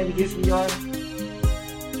make a claim against me, Your Honor?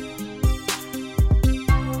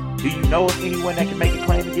 Do you know of anyone that can make a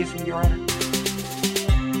claim against me, Your Honor?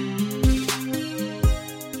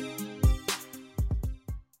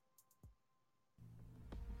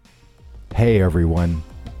 Hey everyone,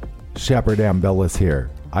 Shepard Ambellas here.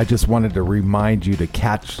 I just wanted to remind you to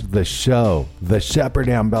catch the show, The Shepard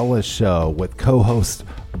Ambellas Show, with co-hosts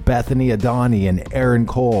Bethany Adani and Aaron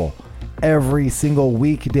Cole, every single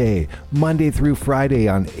weekday, Monday through Friday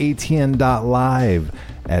on ATN.live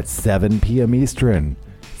at 7 p.m. Eastern,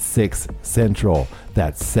 6 Central.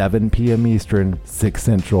 That's 7 p.m. Eastern, 6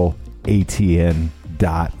 Central, ATN.live.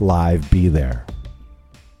 Be there.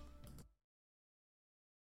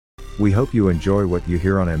 We hope you enjoy what you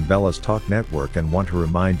hear on Ambellas Talk Network and want to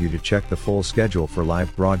remind you to check the full schedule for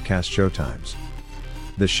live broadcast showtimes.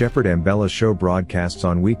 The Shepard Ambellas Show broadcasts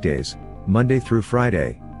on weekdays, Monday through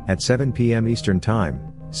Friday, at 7 p.m. Eastern Time,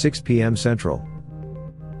 6 p.m. Central.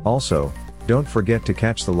 Also, don't forget to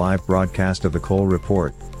catch the live broadcast of the Cole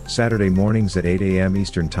Report, Saturday mornings at 8 a.m.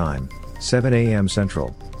 Eastern Time, 7 a.m.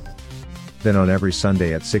 Central. Then on every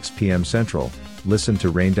Sunday at 6 p.m. Central, listen to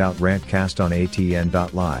Rained Out Rantcast on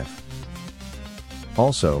ATN.live.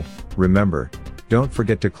 Also, remember, don't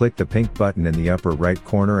forget to click the pink button in the upper right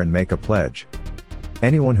corner and make a pledge.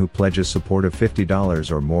 Anyone who pledges support of $50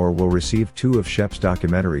 or more will receive 2 of Shep's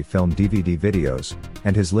documentary film DVD videos,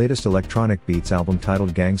 and his latest electronic beats album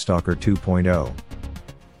titled Gangstalker 2.0.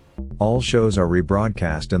 All shows are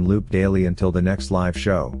rebroadcast and looped daily until the next live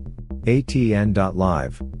show.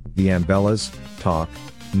 ATN.live, the Ambellas Talk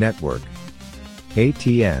Network.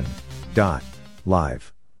 ATN.live.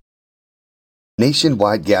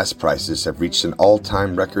 Nationwide gas prices have reached an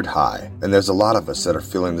all-time record high, and there's a lot of us that are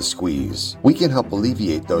feeling the squeeze. We can help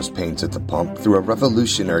alleviate those pains at the pump through a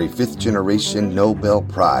revolutionary 5th-generation Nobel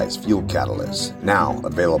Prize fuel catalyst, now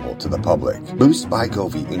available to the public. Boost by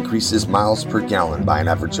Govee increases miles per gallon by an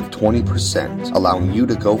average of 20%, allowing you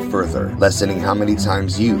to go further, lessening how many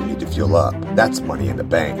times you need to fuel up. That's money in the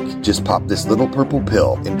bank. Just pop this little purple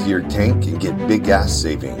pill into your tank and get big gas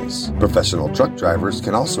savings. Professional truck drivers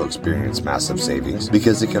can also experience massive savings savings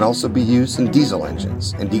because it can also be used in diesel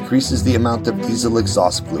engines and decreases the amount of diesel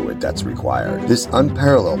exhaust fluid that's required. This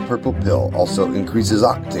unparalleled purple pill also increases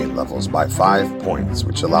octane levels by 5 points,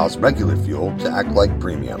 which allows regular fuel to act like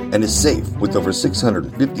premium, and is safe with over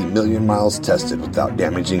 650 million miles tested without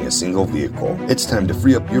damaging a single vehicle. It's time to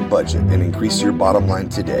free up your budget and increase your bottom line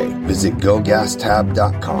today. Visit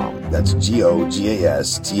GoGasTab.com. That's GoGasTab.com.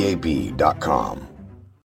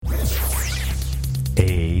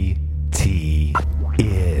 ATN.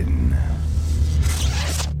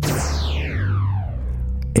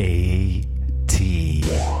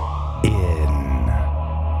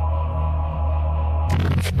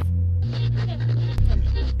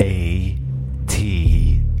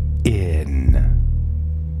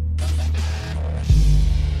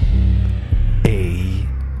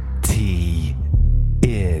 ATN.live.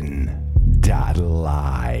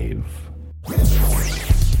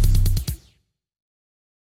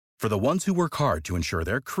 For the ones who work hard to ensure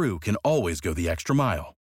their crew can always go the extra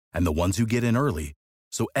mile, and the ones who get in early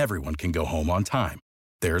so everyone can go home on time,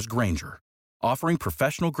 there's Grainger, offering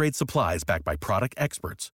professional-grade supplies backed by product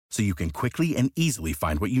experts so you can quickly and easily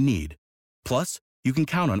find what you need. Plus, you can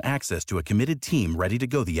count on access to a committed team ready to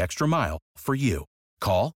go the extra mile for you.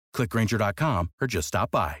 Call, click Grainger.com, or just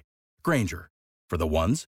stop by. Grainger, for the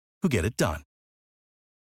ones who get it done.